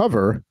has to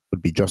cover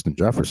would be Justin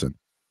Jefferson.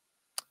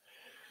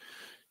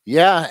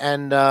 Yeah,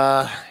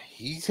 and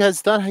he's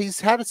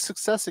had a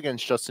success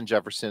against Justin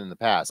Jefferson in the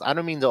past. I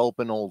don't mean to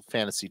open old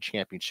fantasy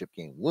championship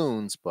game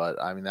wounds, but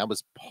I mean that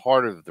was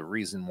part of the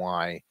reason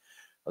why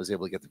I was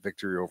able to get the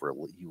victory over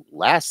you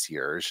last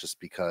year. It's just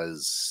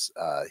because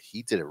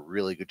he did a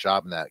really good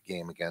job in that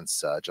game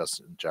against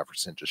Justin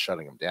Jefferson, just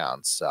shutting him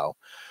down. So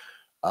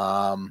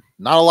not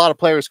a lot of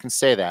players can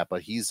say that,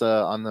 but he's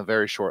on the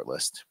very short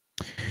list.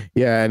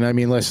 Yeah, and I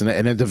mean, listen,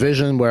 in a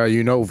division where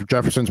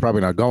Jefferson's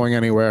probably not going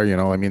anywhere,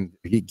 I mean,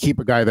 you keep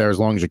a guy there as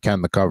long as you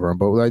can to cover him.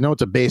 But I know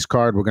it's a base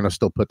card. We're going to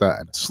still put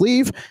that in a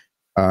sleeve.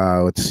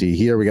 Let's see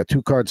here. We got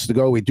 2 cards to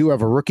go. We do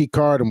have a rookie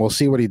card, and we'll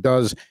see what he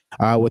does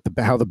with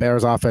how the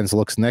Bears offense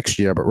looks next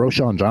year. But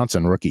Roschon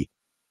Johnson, rookie.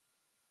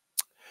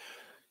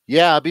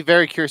 Yeah, I'll be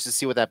very curious to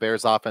see what that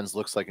Bears offense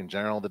looks like in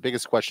general. The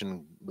biggest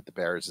question with the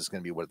Bears is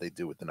going to be what they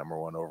do with the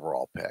 #1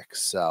 overall pick.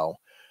 So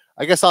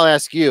I guess I'll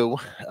ask you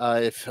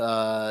if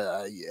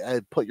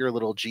I put your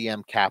little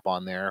GM cap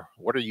on there.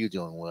 What are you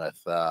doing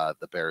with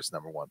the Bears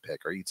 #1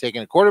 pick? Are you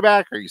taking a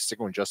quarterback? Are you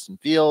sticking with Justin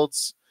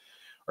Fields?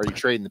 Are you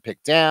trading the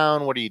pick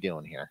down? What are you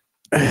doing here?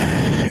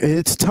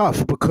 It's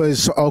tough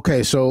because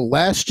so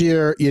last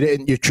year you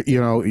didn't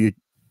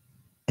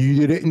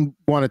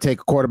want to take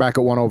a quarterback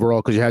at 1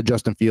 overall because you had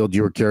Justin Fields.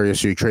 You were curious,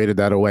 so you traded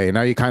that away. And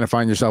now you kind of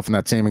find yourself in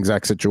that same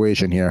exact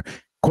situation here.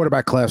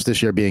 Quarterback class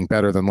this year being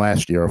better than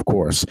last year, of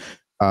course.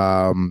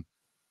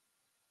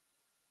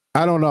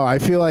 I don't know. I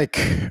feel like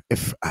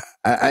if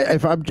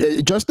I'm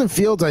Justin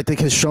Fields, I think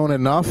has shown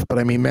enough. But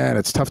I mean, man,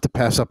 it's tough to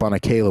pass up on a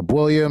Caleb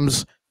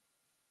Williams.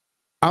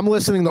 I'm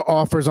listening to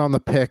offers on the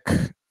pick,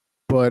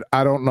 but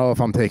I don't know if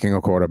I'm taking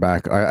a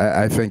quarterback.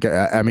 I think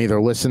I'm either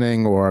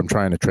listening or I'm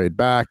trying to trade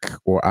back,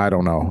 or I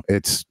don't know.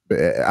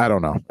 I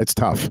don't know. It's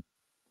tough.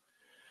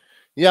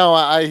 Yeah,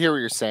 I hear what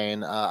you're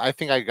saying. I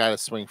think I got to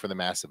swing for the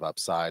massive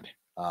upside.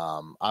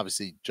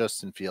 Obviously,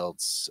 Justin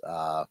Fields,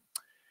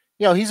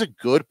 he's a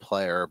good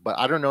player, but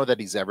I don't know that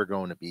he's ever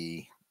going to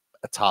be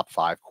a top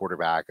 5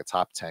 quarterback, a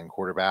top 10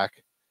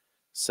 quarterback.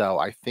 So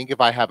I think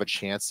if I have a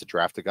chance to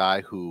draft a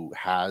guy who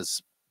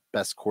has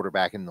best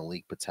quarterback in the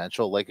league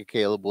potential, like a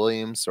Caleb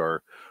Williams,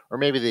 or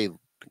maybe they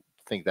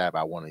think that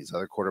about one of these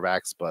other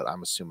quarterbacks, but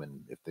I'm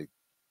assuming if they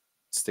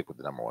stick with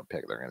the #1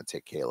 pick, they're going to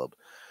take Caleb.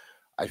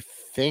 I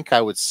think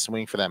I would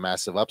swing for that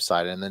massive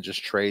upside and then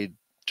just trade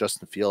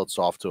Justin Fields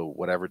off to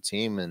whatever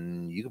team,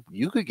 and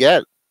you could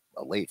get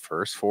a late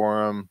first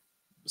for him,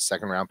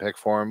 second round pick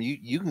for him.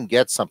 You can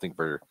get something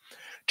for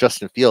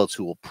Justin Fields,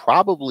 who will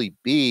probably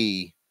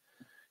be,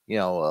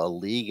 a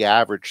league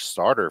average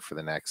starter for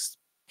the next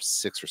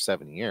 6 or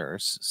 7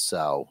 years.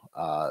 So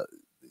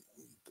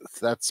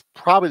that's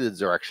probably the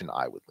direction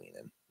I would lean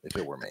in if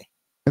it were me.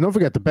 And don't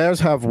forget, the Bears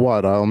have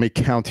what? Let me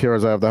count here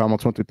as I have the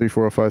helmets. 1, 2, 3,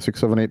 4, 5, 6,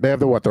 7, 8. They have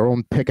their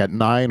own pick at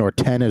 9 or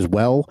 10 as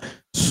well.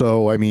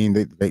 So I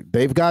mean,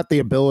 they've got the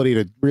ability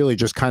to really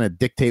just kind of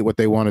dictate what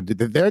they want to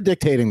do. They're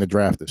dictating the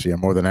draft this year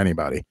more than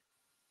anybody.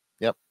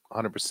 Yep,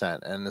 100%.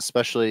 And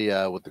especially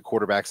with the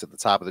quarterbacks at the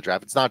top of the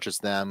draft, it's not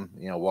just them.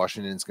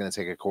 Washington's going to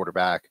take a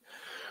quarterback.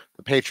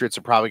 The Patriots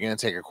are probably going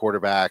to take a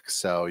quarterback.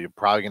 So you're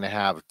probably going to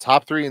have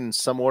top 3 in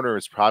some order.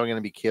 It's probably going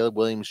to be Caleb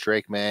Williams,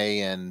 Drake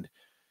May, and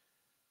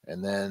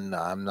then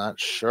I'm not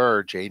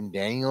sure, Jaden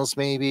Daniels,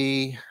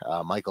 maybe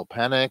Michael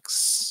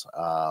Penix,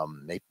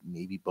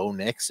 maybe Bo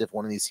Nix if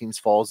one of these teams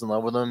falls in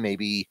love with him.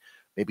 Maybe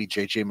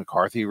JJ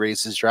McCarthy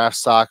raised his draft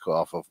stock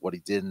off of what he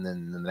did in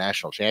the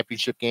national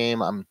championship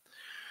game. I'm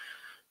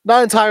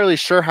not entirely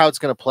sure how it's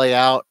going to play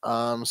out.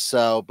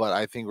 But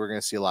I think we're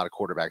going to see a lot of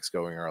quarterbacks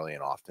going early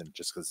and often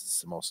just because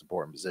it's the most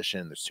important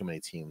position. There's too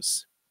many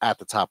teams at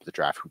the top of the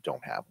draft who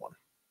don't have one.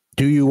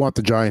 Do you want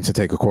the Giants to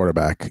take a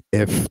quarterback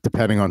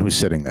depending on who's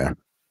sitting there?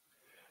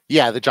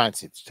 Yeah, the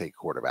Giants need to take a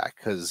quarterback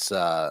because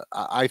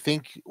I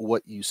think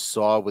what you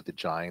saw with the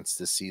Giants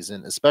this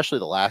season, especially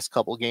the last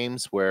couple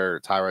games where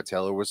Tyrod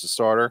Taylor was the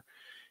starter,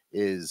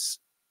 is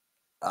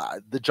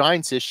the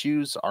Giants'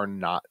 issues are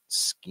not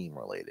scheme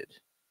related.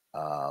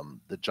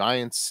 The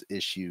Giants'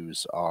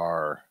 issues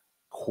are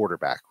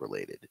quarterback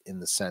related in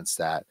the sense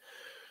that,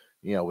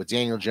 with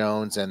Daniel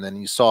Jones, and then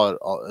you saw it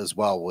as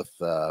well with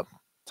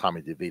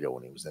Tommy DeVito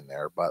when he was in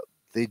there, but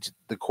the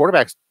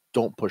quarterbacks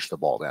don't push the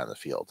ball down the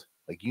field.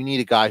 Like, you need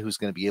a guy who's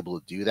going to be able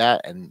to do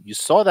that. And you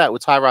saw that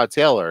with Tyrod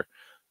Taylor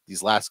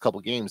these last couple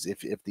games.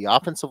 If the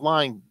offensive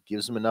line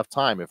gives him enough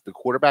time, if the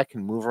quarterback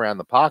can move around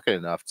the pocket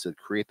enough to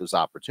create those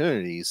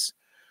opportunities,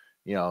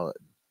 the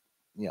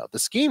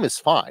scheme is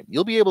fine.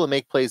 You'll be able to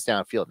make plays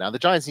downfield. Now, the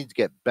Giants need to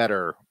get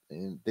better.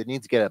 They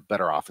need to get a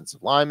better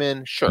offensive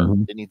lineman. Sure.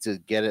 They need to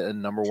get a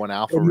number one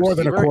alpha more receiver.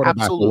 Than a quarterback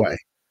Absolutely.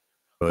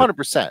 Away.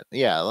 100%.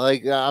 Yeah.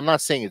 Like, I'm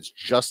not saying it's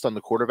just on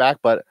the quarterback,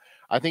 but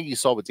I think you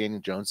saw with Daniel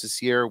Jones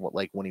this year,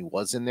 when he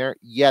was in there,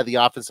 the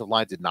offensive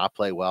line did not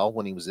play well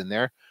when he was in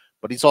there,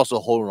 but he's also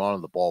holding on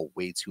to the ball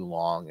way too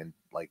long and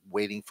like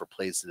waiting for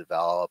plays to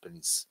develop. And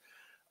he's,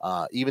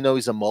 even though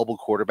he's a mobile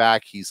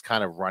quarterback, he's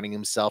kind of running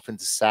himself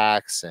into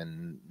sacks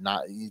and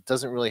he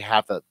doesn't really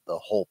have the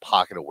whole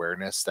pocket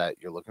awareness that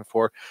you're looking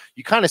for.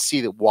 You kind of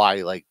see that why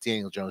like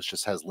Daniel Jones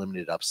just has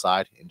limited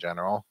upside in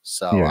general.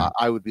 So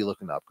I would be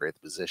looking to upgrade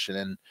the position.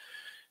 And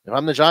if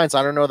I'm the Giants,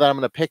 I don't know that I'm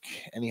going to pick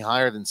any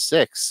higher than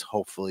 6,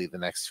 hopefully the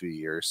next few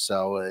years.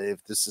 So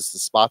if this is the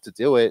spot to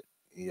do it,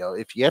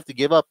 if you have to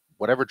give up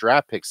whatever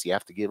draft picks you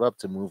have to give up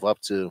to move up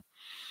to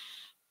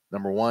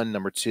number 1,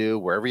 number 2,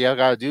 wherever you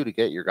got to do to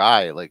get your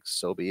guy, like,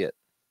 so be it.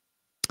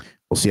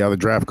 We'll see how the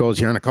draft goes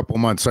here in a couple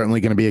of months.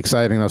 Certainly going to be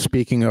exciting. Now,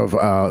 speaking of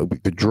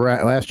the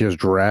draft, last year's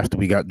draft,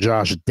 we got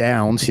Josh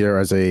Downs here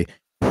as a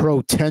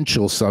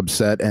potential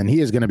subset, and he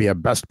is going to be a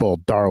best ball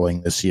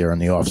darling this year in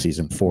the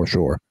offseason for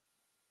sure.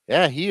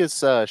 Yeah, he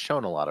has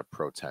shown a lot of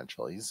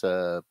potential. He's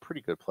a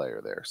pretty good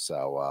player there.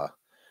 So,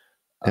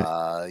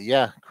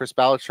 Chris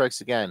Ballard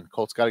strikes again.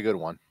 Colts got a good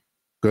one.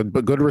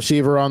 Good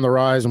receiver on the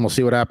rise, and we'll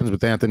see what happens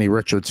with Anthony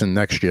Richardson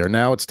next year.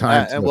 Now it's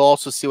time. And we'll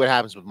also see what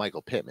happens with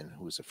Michael Pittman,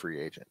 who's a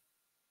free agent.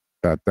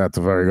 That's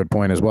a very good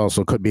point as well.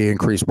 So it could be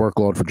increased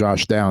workload for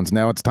Josh Downs.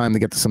 Now it's time to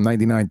get to some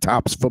 99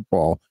 Tops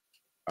football.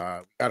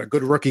 Got a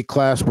good rookie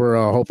class we're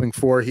hoping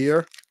for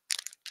here.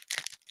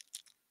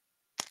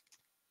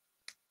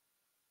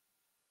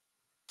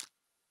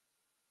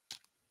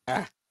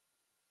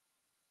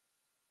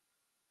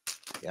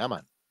 Yeah,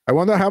 man. I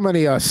wonder how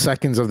many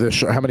seconds of this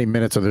show, how many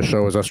minutes of this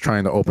show is us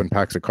trying to open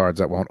packs of cards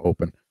that won't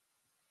open.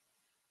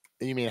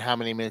 You mean how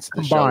many minutes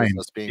of the show is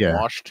us being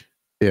washed?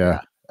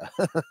 Yeah.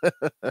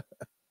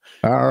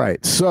 All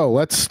right. So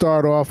let's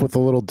start off with a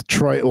little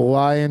Detroit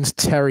Lions.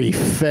 Terry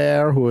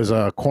Fair, who is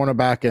a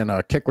cornerback and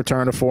a kick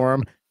returner for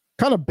him.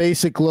 Kind of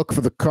basic look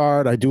for the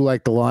card. I do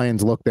like the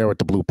Lions look there with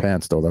the blue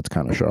pants, though. That's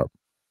kind of sharp.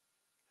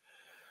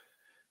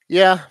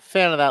 Yeah,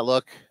 fan of that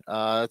look.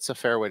 It's a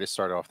fair way to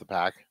start off the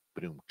pack.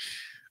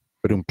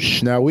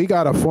 Now, we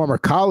got a former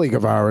colleague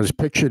of ours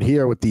pictured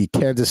here with the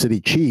Kansas City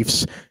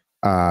Chiefs,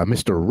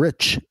 Mr.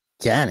 Rich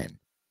Gannon.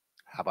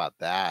 How about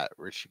that?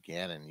 Rich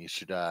Gannon. You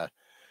should to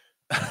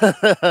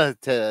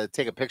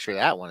take a picture of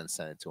that one and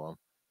send it to him.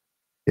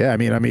 Yeah, I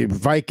mean,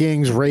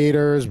 Vikings,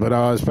 Raiders,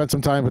 but spent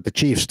some time with the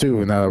Chiefs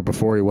too. And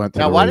before he went to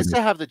now, why does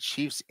it have the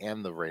Chiefs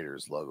and the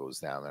Raiders logos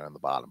down there on the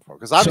bottom for him?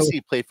 Because obviously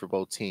he played for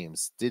both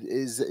teams.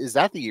 Is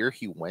that the year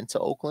he went to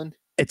Oakland?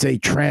 It's a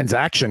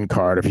transaction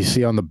card. If you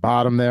see on the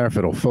bottom there, if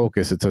it'll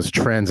focus, it says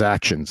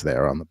transactions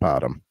there on the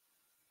bottom.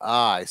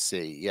 Ah, I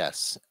see.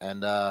 Yes,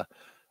 and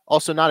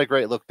also not a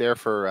great look there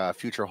for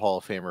future Hall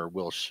of Famer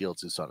Will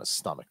Shields, who's on his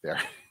stomach there.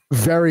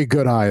 Very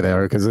good eye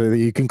there, because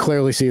you can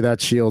clearly see that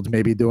Shields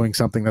maybe doing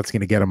something that's going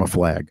to get him a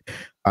flag.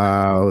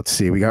 Let's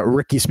see. We got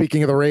Ricky.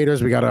 Speaking of the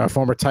Raiders, we got a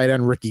former tight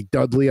end, Ricky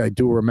Dudley. I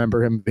do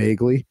remember him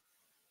vaguely.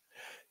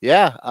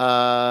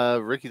 Yeah,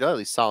 Ricky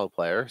Dudley's solid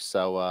player.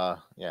 So,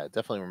 yeah,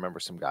 definitely remember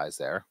some guys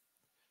there.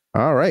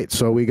 All right.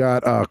 So we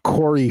got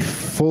Corey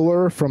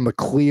Fuller from the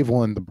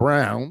Cleveland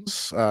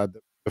Browns,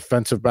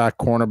 defensive back,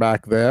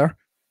 cornerback there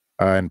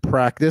in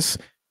practice.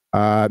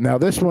 Now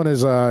this one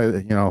is,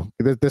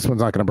 this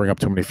one's not going to bring up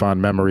too many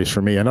fond memories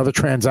for me. Another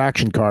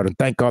transaction card, and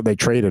thank God they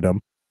traded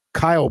him.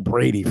 Kyle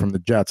Brady from the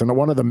Jets, and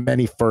one of the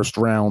many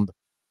first-round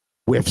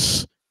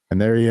whiffs, and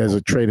there he is,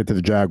 traded to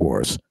the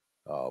Jaguars.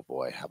 Oh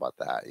boy, how about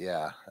that?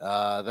 Yeah,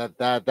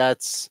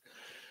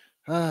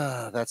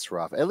 that's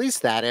rough. At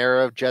least that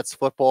era of Jets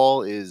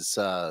football is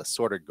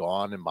sort of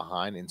gone and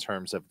behind in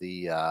terms of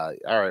the. All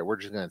right, we're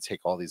just going to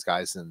take all these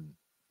guys in,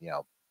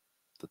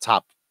 the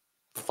top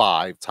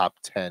 5, top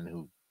 10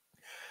 who.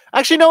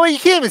 Actually, no, you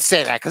can't even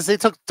say that because they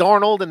took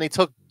Darnold and they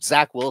took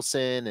Zach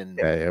Wilson and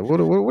yeah. What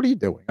are you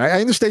doing?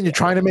 I understand you're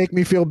trying to make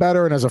me feel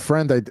better, and as a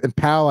friend and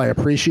pal, I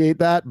appreciate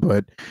that.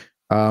 But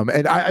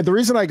the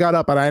reason I got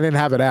up and I didn't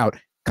have it out.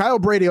 Kyle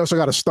Brady also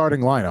got a starting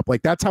lineup.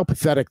 Like, that's how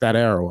pathetic that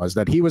era was,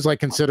 that he was like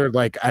considered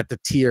like at the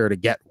tier to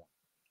get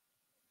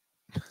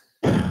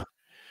one.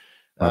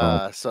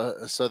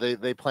 So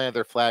they planted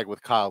their flag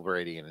with Kyle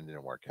Brady and it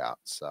didn't work out.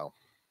 So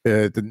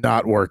it did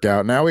not work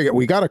out. Now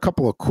we got a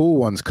couple of cool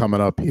ones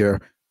coming up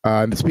here.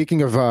 And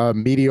speaking of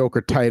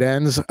mediocre tight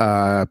ends,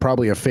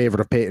 probably a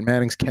favorite of Peyton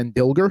Manning's, Ken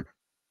Dilger.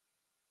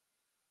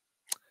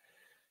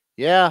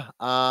 Yeah,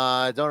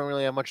 I don't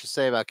really have much to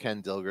say about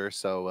Ken Dilger,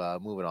 so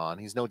moving on.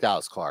 He's no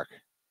Dallas Clark.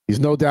 He's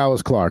no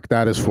Dallas Clark,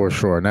 that is for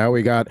sure. Now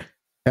we got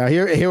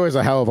here was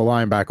a hell of a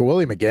linebacker,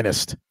 Willie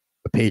McGinnis,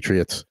 the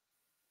Patriots.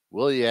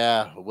 Willie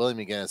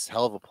McGinnis,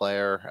 hell of a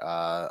player.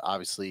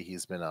 Obviously,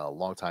 he's been a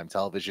longtime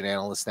television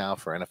analyst now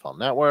for NFL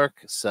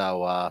Network.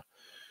 So, a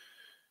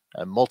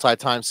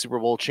multi-time Super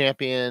Bowl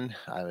champion.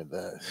 I mean,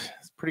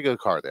 it's a pretty good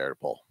card there to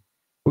pull.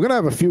 We're gonna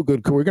have a few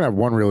good. We're gonna have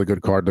one really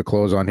good card to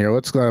close on here.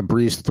 Let's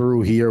breeze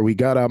through here. We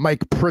got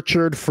Mike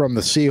Pritchard from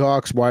the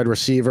Seahawks, wide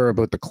receiver,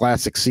 about the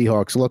classic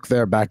Seahawks look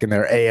there back in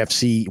their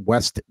AFC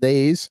West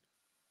days.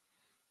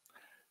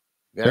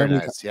 Very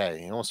nice. Yeah,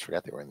 you almost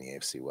forgot they were in the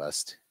AFC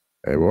West.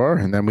 They were.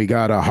 And then we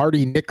got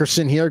Hardy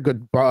Nickerson here,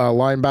 good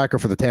linebacker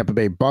for the Tampa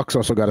Bay Bucks.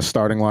 Also got a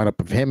starting lineup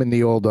of him in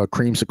the old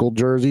creamsicle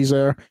jerseys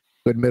there.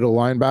 Good middle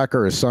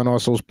linebacker. His son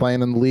also is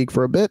playing in the league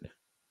for a bit.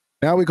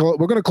 Now we're going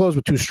to close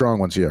with two strong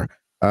ones here.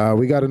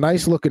 We got a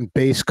nice looking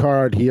base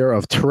card here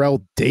of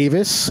Terrell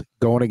Davis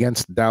going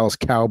against the Dallas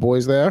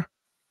Cowboys there.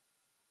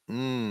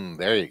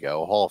 There you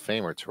go. Hall of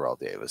Famer Terrell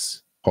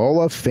Davis. Hall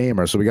of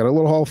Famer. So we got a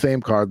little Hall of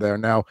Fame card there.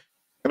 Now,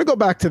 I'm going to go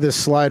back to this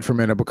slide for a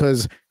minute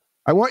because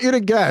I want you to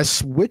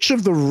guess which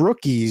of the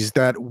rookies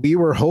that we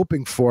were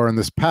hoping for in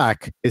this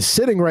pack is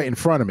sitting right in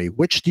front of me.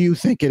 Which do you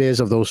think it is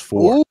of those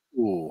four?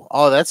 Ooh.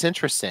 Oh, that's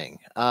interesting.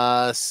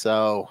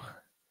 So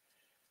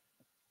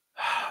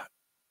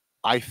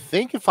I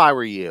think if I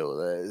were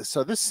you,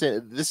 so this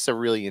is a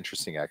really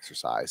interesting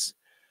exercise.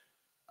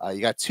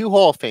 You got two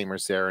Hall of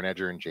Famers there, in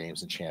Edgerrin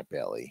James and Champ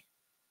Bailey.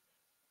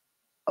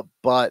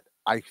 But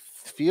I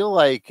feel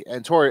like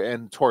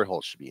Torrey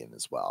Holt should be in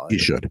as well. He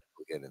should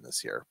get in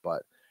this year,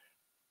 but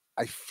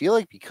I feel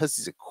like because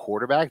he's a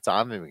quarterback,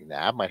 Donovan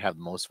McNabb might have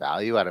the most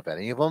value out of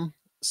any of them.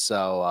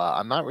 So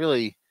I'm not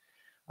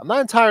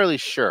entirely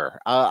sure.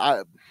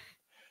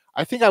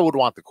 I think I would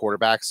want the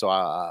quarterback, so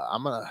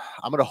I'm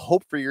gonna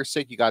hope for your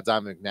sake you got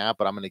Donovan McNabb,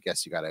 but I'm gonna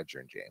guess you got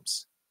Edgerrin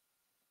James.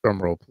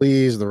 Drum roll,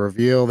 please. The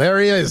reveal. There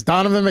he is,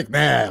 Donovan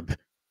McNabb.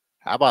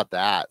 How about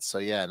that? So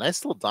yeah,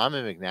 nice little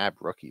Donovan McNabb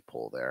rookie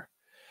pull there.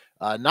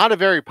 Not a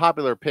very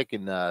popular pick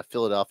in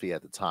Philadelphia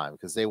at the time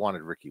because they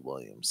wanted Ricky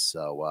Williams.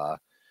 So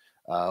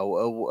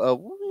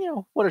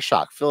what a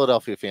shock!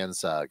 Philadelphia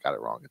fans got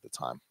it wrong at the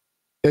time.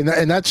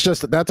 And that's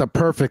a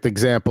perfect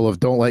example of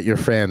don't let your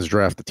fans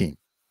draft the team.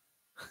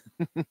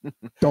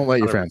 Don't let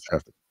your fans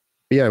draft it.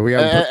 Yeah, we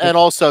have, and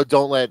also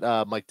don't let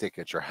Mike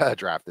Dickett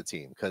draft the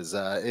team because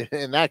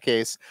in that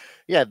case,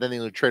 yeah, then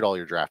you would trade all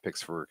your draft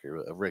picks for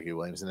Ricky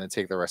Williams and then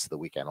take the rest of the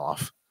weekend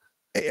off.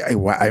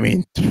 I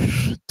mean,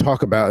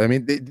 talk about. I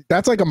mean,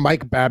 that's like a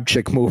Mike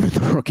Babchick move in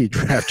the rookie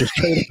draft, just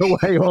trading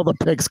away all the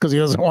picks because he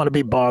doesn't want to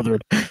be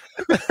bothered.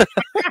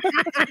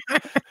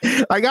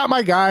 I got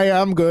my guy.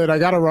 I'm good. I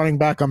got a running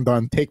back. I'm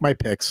done. Take my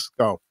picks.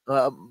 Go.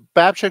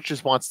 Babchick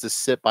just wants to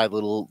sit by the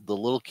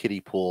little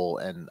kiddie pool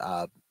and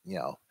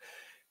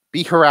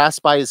be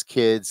harassed by his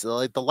kids.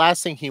 Like the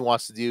last thing he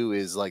wants to do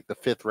is like the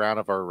 5th round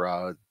of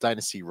our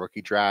dynasty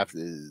rookie draft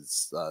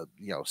is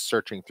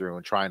searching through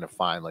and trying to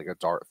find like a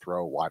dart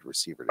throw wide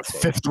receiver to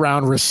take. 5th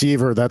round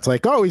receiver that's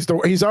like, oh,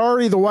 he's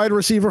already the wide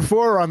receiver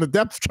 4 on the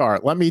depth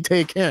chart. Let me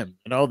take him.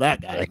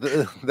 That guy.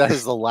 That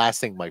is the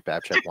last thing Mike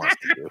Babchick wants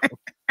to do.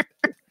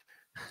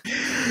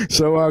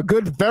 So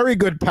very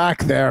good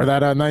pack there.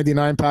 That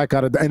 99 pack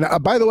out of, and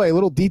by the way, a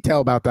little detail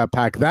about that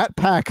pack. That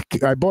pack,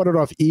 I bought it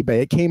off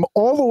eBay. It came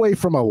all the way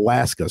from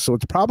Alaska, so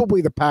it's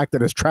probably the pack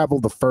that has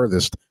traveled the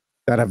furthest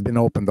that have been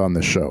opened on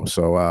the show.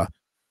 So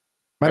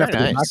might have to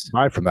go back to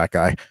buy from that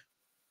guy.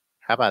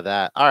 How about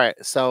that? All right,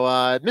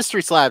 so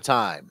mystery slab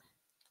time.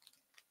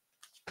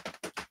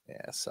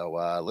 Yeah, so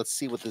let's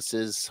see what this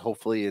is.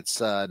 Hopefully,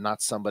 it's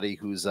not somebody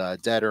who's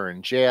dead or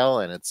in jail,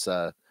 and it's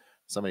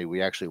somebody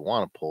we actually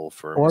want to pull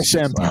for. Or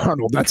Sam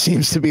Darnold. That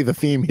seems to be the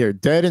theme here.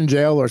 Dead in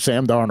jail or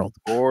Sam Darnold.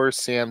 Or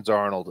Sam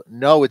Darnold.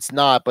 No, it's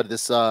not, but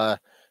this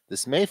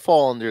may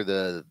fall under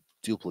the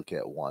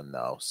duplicate one,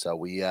 though. So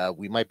we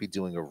might be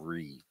doing a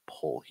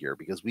re-pull here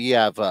because we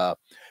have a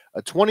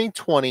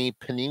 2020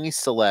 Panini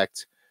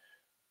Select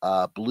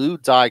blue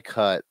die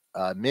cut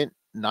mint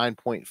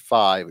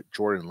 9.5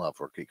 Jordan Love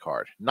rookie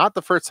card. Not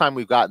the first time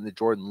we've gotten the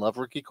Jordan Love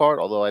rookie card,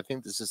 although I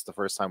think this is the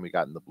first time we've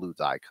gotten the blue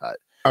die cut.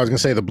 I was gonna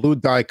say the blue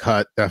die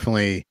cut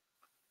definitely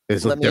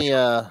is. Let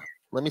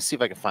me see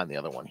if I can find the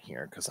other one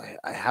here because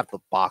I have the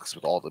box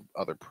with all the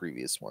other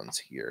previous ones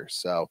here.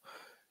 So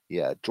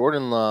yeah,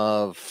 Jordan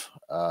Love.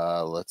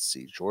 Let's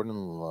see, Jordan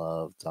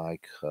Love die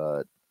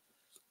cut.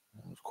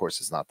 Of course,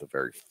 it's not the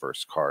very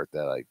first card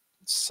that I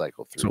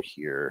cycle through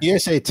here.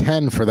 ESA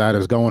 10 for that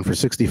is going for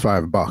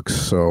 $65.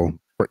 So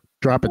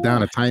drop it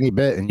down a tiny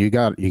bit, and you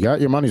got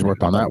your money's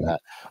worth on that one.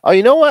 Oh,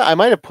 you know what? I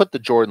might have put the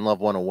Jordan Love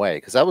one away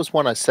because that was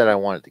one I said I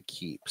wanted to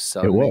keep.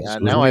 So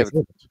now I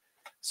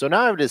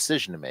have a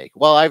decision to make.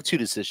 Well, I have 2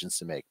 decisions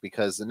to make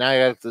because now I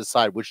have to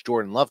decide which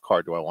Jordan Love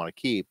card do I want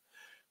to keep.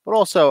 But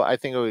also, I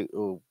think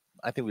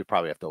we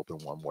probably have to open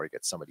one more to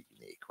get somebody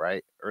unique,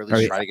 right? Or at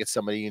least try to get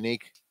somebody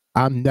unique.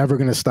 I'm never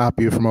going to stop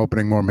you from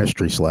opening more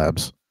mystery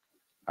slabs.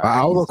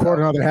 I'll record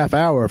another half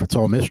hour if it's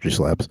all mystery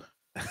slabs.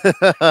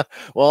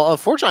 Well,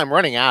 unfortunately, I'm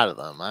running out of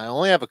them. I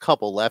only have a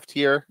couple left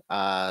here.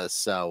 I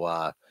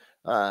feel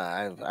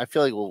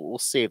like we'll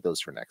save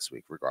those for next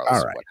week, All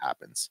regardless of right. what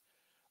happens.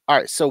 All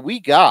right. So we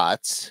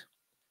got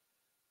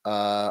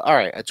all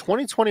right, a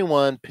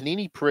 2021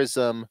 Panini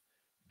Prism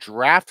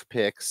draft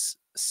picks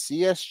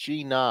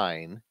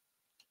CSG9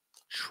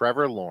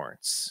 Trevor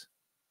Lawrence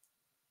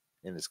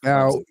in his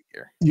Now, clumsy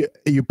year.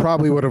 you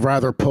probably would have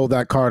rather pulled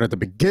that card at the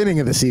beginning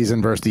of the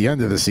season versus the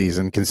end of the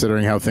season,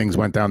 considering how things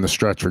went down the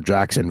stretch for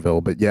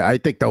Jacksonville. But yeah, I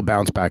think they'll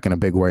bounce back in a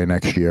big way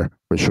next year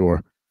for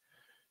sure.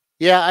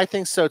 Yeah, I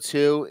think so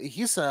too.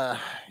 He's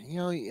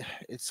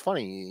it's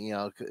funny,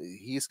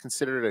 he's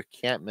considered a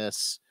can't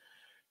miss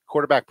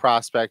quarterback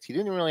prospect. He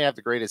didn't really have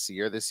the greatest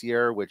year this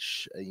year,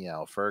 which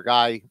for a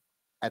guy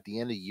at the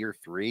end of year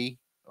 3,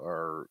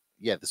 or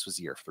yeah, this was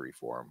year 3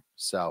 for him.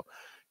 So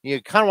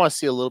you kind of want to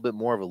see a little bit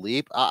more of a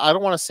leap. I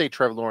don't want to say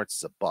Trevor Lawrence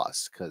is a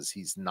bust because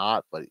he's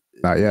not, but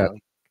Not yet.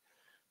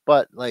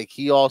 but like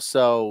he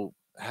also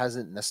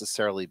hasn't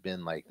necessarily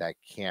been like that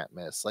can't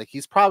miss. Like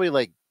he's probably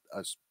like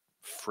a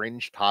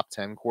fringe top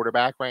 10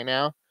 quarterback right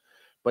now,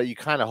 but you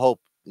kind of hope,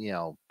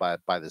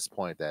 by this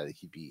point that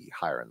he'd be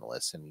higher in the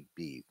list and he'd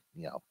be,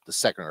 the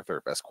second or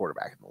third best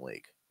quarterback in the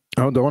league.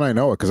 Oh, don't I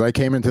know it? Because I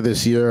came into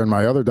this year in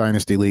my other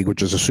dynasty league,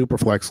 which is a super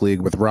flex league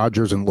with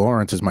Rodgers and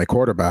Lawrence as my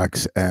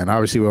quarterbacks. And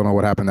obviously, we all know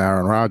what happened to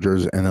Aaron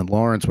Rodgers. And then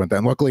Lawrence went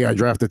down. Luckily, I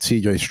drafted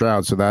CJ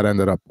Stroud, so that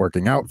ended up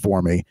working out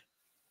for me.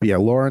 But yeah,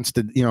 Lawrence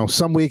did,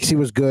 some weeks he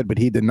was good, but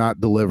he did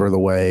not deliver the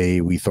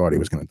way we thought he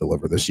was going to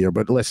deliver this year.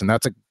 But listen,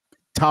 that's a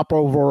top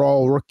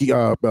overall rookie,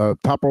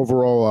 top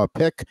overall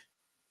pick.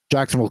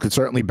 Jacksonville could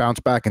certainly bounce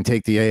back and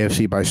take the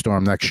AFC by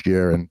storm next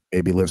year and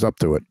maybe lives up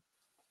to it.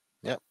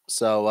 Yep.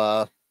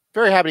 So,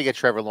 very happy to get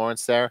Trevor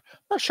Lawrence there.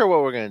 Not sure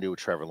what we're going to do with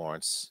Trevor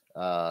Lawrence.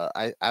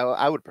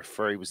 I would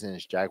prefer he was in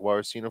his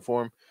Jaguars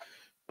uniform,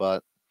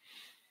 but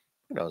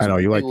who knows? I know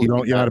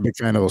you're not a big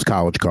fan of those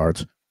college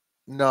cards.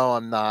 No,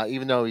 I'm not.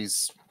 Even though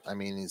he's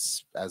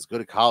as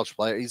good a college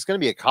player. He's going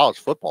to be a college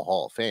football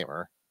Hall of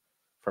Famer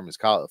from his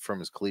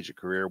collegiate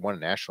career. Won a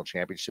national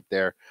championship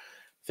there.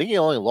 I think he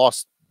only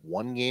lost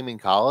one game in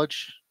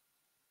college,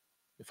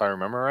 if I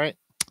remember right.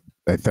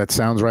 That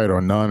sounds right, or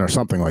none, or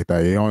something like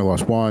that. He only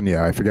lost one.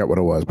 Yeah, I forget what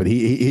it was, but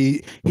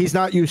he's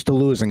not used to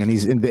losing, and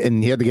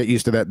he had to get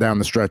used to that down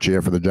the stretch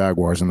here for the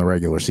Jaguars in the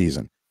regular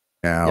season.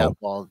 Now, yeah,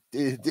 well,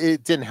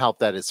 it didn't help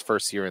that his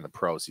first year in the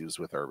pros he was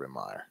with Urban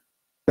Meyer.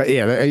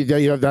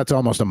 Yeah, that's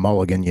almost a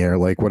mulligan year.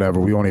 Like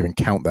whatever, we won't even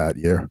count that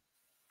year.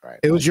 Right.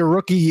 It was your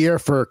rookie year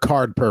for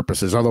card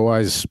purposes.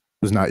 Otherwise, it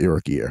was not your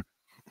rookie year.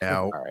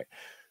 Now, all right.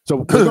 So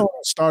we're going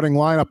starting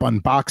lineup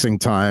unboxing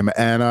time,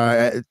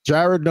 and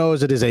Jared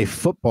knows it is a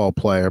football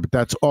player, but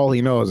that's all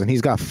he knows, and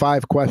he's got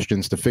 5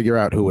 questions to figure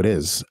out who it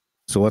is.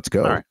 So let's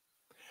go. All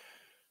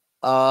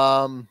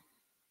right.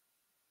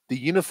 The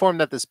uniform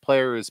that this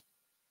player is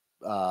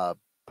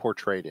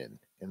portrayed in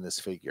this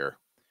figure,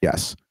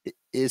 yes,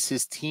 is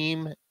his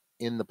team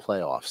in the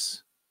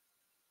playoffs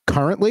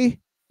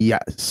currently?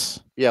 Yes.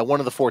 Yeah, one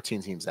of the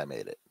 14 teams that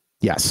made it.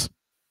 Yes.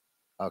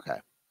 Okay.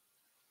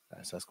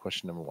 So that's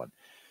question number 1.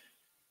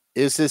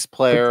 Is this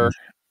player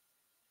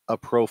a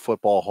Pro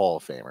Football Hall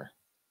of Famer?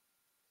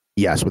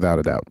 Yes, without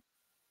a doubt.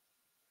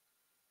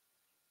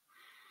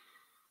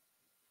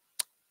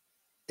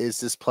 Is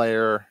this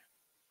player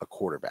a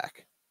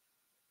quarterback?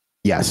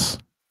 Yes.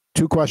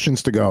 2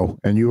 questions to go,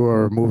 and you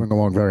are moving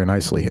along very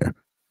nicely here.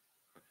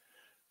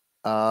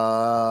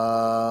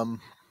 Trying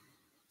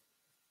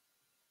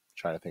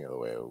to think of the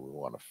way we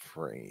want to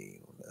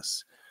frame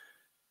this.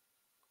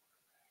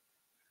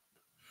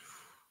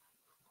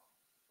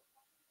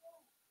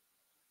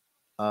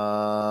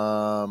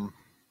 I'm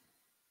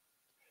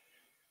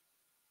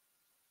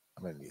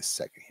gonna need a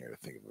second here to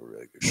think of a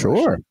really good question.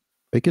 Sure.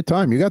 Take your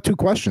time. You got 2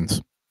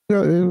 questions.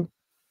 You've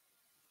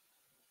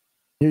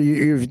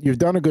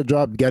done a good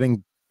job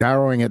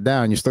narrowing it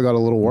down. You still got a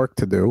little work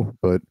to do,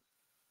 but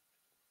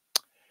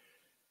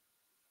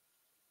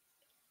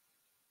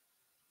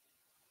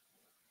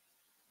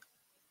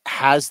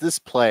has this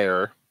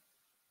player,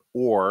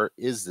 or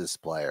is this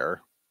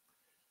player,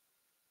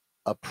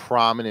 a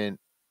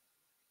prominent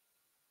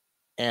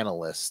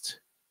analyst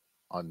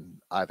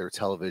on either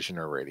television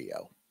or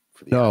radio?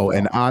 No, NFL?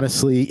 and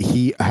honestly,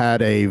 he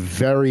had a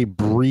very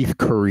brief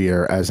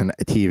career as a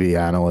TV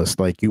analyst.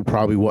 Like you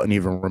probably wouldn't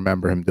even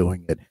remember him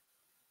doing it.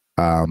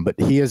 But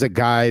he is a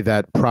guy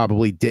that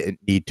probably didn't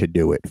need to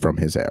do it from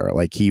his era.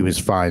 Like he was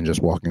fine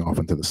just walking off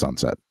into the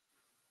sunset.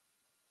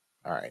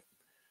 All right.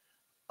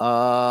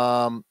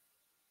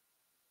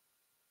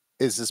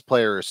 Is this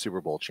player a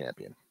Super Bowl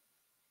champion?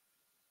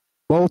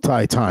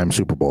 Multi-time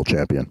Super Bowl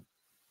champion.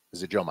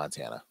 Is it Joe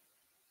Montana?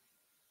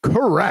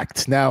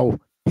 Correct. Now,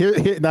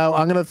 now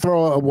I'm going to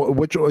throw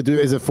which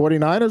is it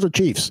 49ers or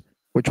Chiefs?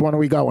 Which one are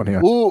we going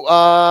here? Ooh,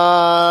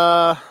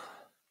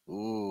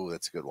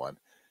 that's a good one.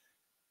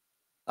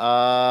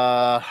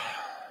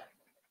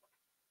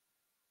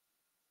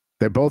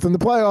 They're both in the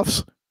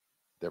playoffs.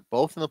 They're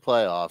both in the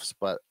playoffs,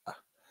 but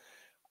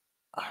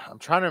I'm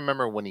trying to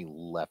remember when he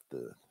left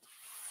the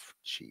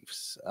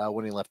Chiefs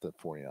when he left the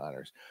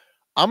 49ers.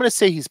 I'm going to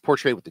say he's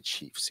portrayed with the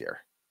Chiefs here.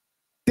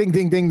 Ding,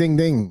 ding, ding, ding,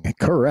 ding.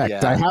 Correct.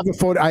 Yeah. I have a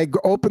photo. I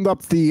opened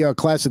up the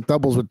classic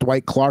doubles with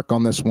Dwight Clark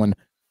on this one,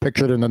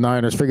 pictured in the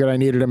Niners. Figured I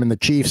needed him in the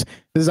Chiefs.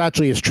 This is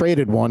actually his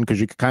traded one because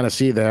you can kind of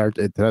see there.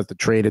 It has the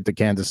traded to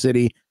Kansas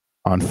City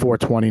on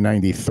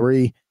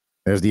 4/20/93.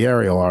 There's the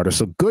aerial artist.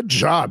 So good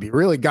job. You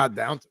really got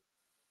down to it.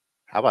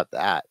 How about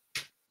that?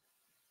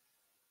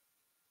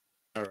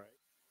 All right.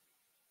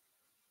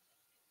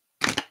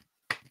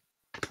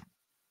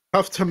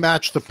 Tough to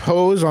match the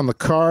pose on the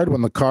card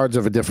when the card's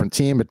of a different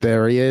team, but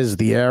there he is,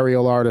 the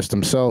aerial artist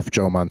himself,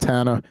 Joe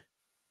Montana.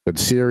 Good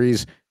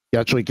series.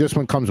 Actually, this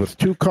one comes with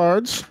 2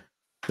 cards.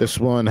 This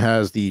one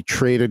has the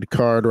traded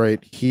card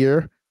right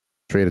here.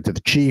 Traded to the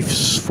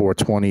Chiefs for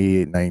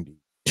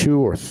 28.92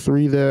 or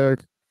 3 there.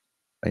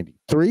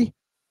 93.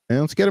 And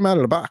let's get him out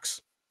of the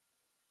box.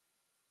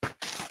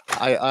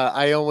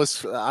 I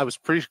was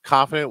pretty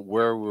confident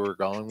where we were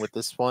going with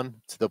this one,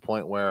 to the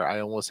point where I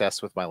almost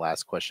asked with my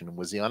last question,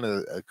 was he on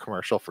a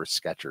commercial for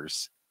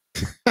Skechers?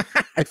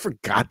 I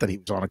forgot that he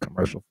was on a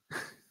commercial.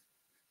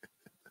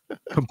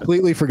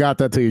 Completely forgot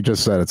that till you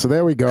just said it. So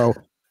there we go.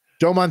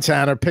 Joe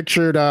Montana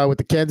pictured with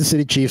the Kansas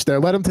City Chiefs there.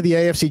 Led them to the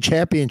AFC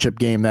Championship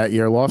game that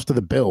year. Lost to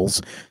the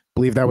Bills. I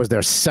believe that was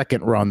their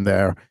second run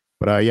there.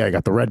 But yeah, I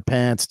got the red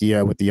pants,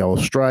 with the yellow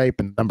stripe,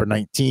 and number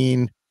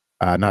 19.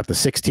 Not the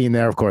 16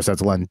 there. Of course,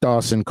 that's Len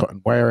Dawson.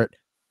 Couldn't wear it.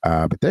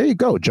 But there you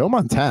go. Joe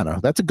Montana.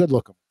 That's a good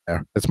look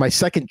there. That's my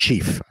second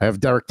Chief. I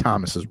have Derek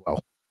Thomas as well.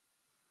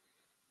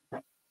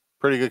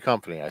 Pretty good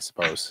company, I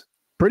suppose.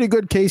 Pretty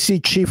good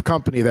KC Chief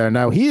company there.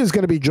 Now, he is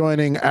going to be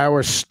joining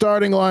our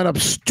starting lineup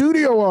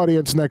studio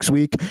audience next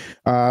week.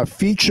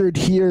 Featured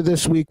here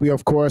this week, we,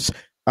 of course,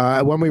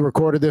 when we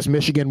recorded this,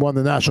 Michigan won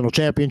the national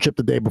championship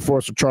the day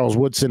before, so Charles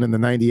Woodson in the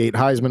 98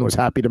 Heisman was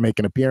happy to make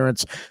an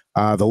appearance.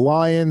 The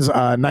Lions,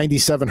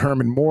 97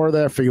 Herman Moore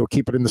there, for you'll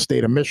keep it in the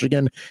state of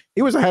Michigan.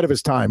 He was ahead of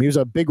his time. He was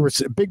a big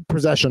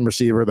possession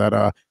receiver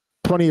that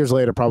 20 years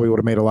later probably would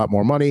have made a lot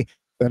more money.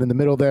 Then in the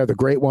middle there, the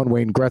great one,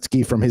 Wayne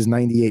Gretzky from his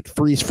 98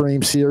 Freeze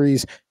Frame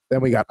series.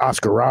 Then we got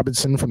Oscar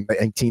Robinson from the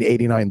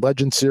 1989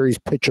 Legend Series,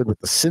 pictured with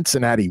the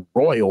Cincinnati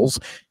Royals.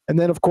 And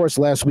then, of course,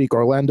 last week,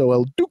 Orlando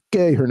El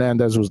Duque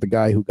Hernandez was the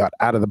guy who got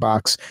out of the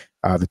box,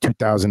 the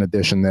 2000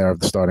 edition there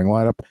of the starting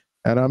lineup.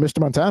 And Mr.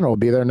 Montana will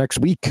be there next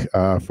week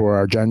for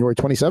our January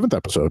 27th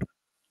episode.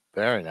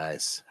 Very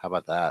nice. How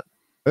about that?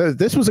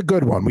 This was a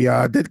good one. We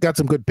got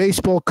some good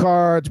baseball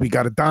cards. We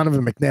got a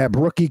Donovan McNabb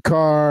rookie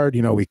card.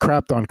 You know, we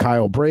crapped on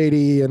Kyle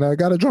Brady, and I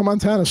got a Joe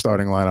Montana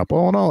starting lineup.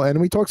 All in all, and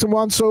we talked some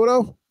Juan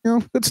Soto. You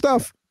know, good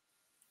stuff.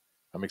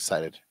 I'm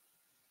excited.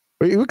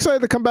 Are you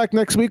excited to come back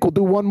next week? We'll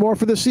do one more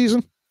for this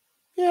season.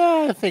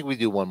 Yeah, I think we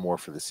do one more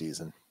for the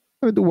season.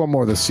 We'll do one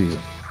more this season.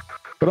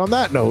 But on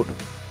that note,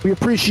 we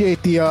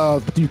appreciate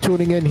you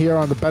tuning in here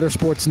on the Better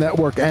Sports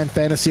Network and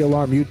Fantasy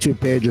Alarm YouTube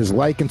pages.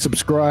 Like and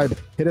subscribe.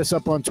 Hit us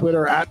up on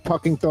Twitter at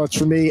Pucking Thoughts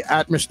for me,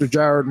 at Mr.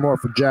 Jared Moore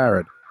for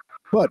Jared.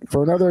 But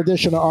for another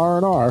edition of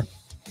R&R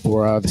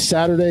for the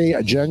Saturday,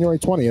 January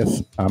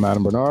 20th, I'm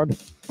Adam Bernard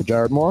for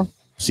Jared Moore.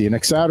 See you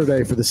next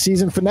Saturday for the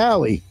season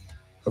finale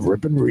of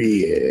Rip and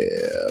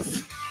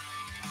Riff.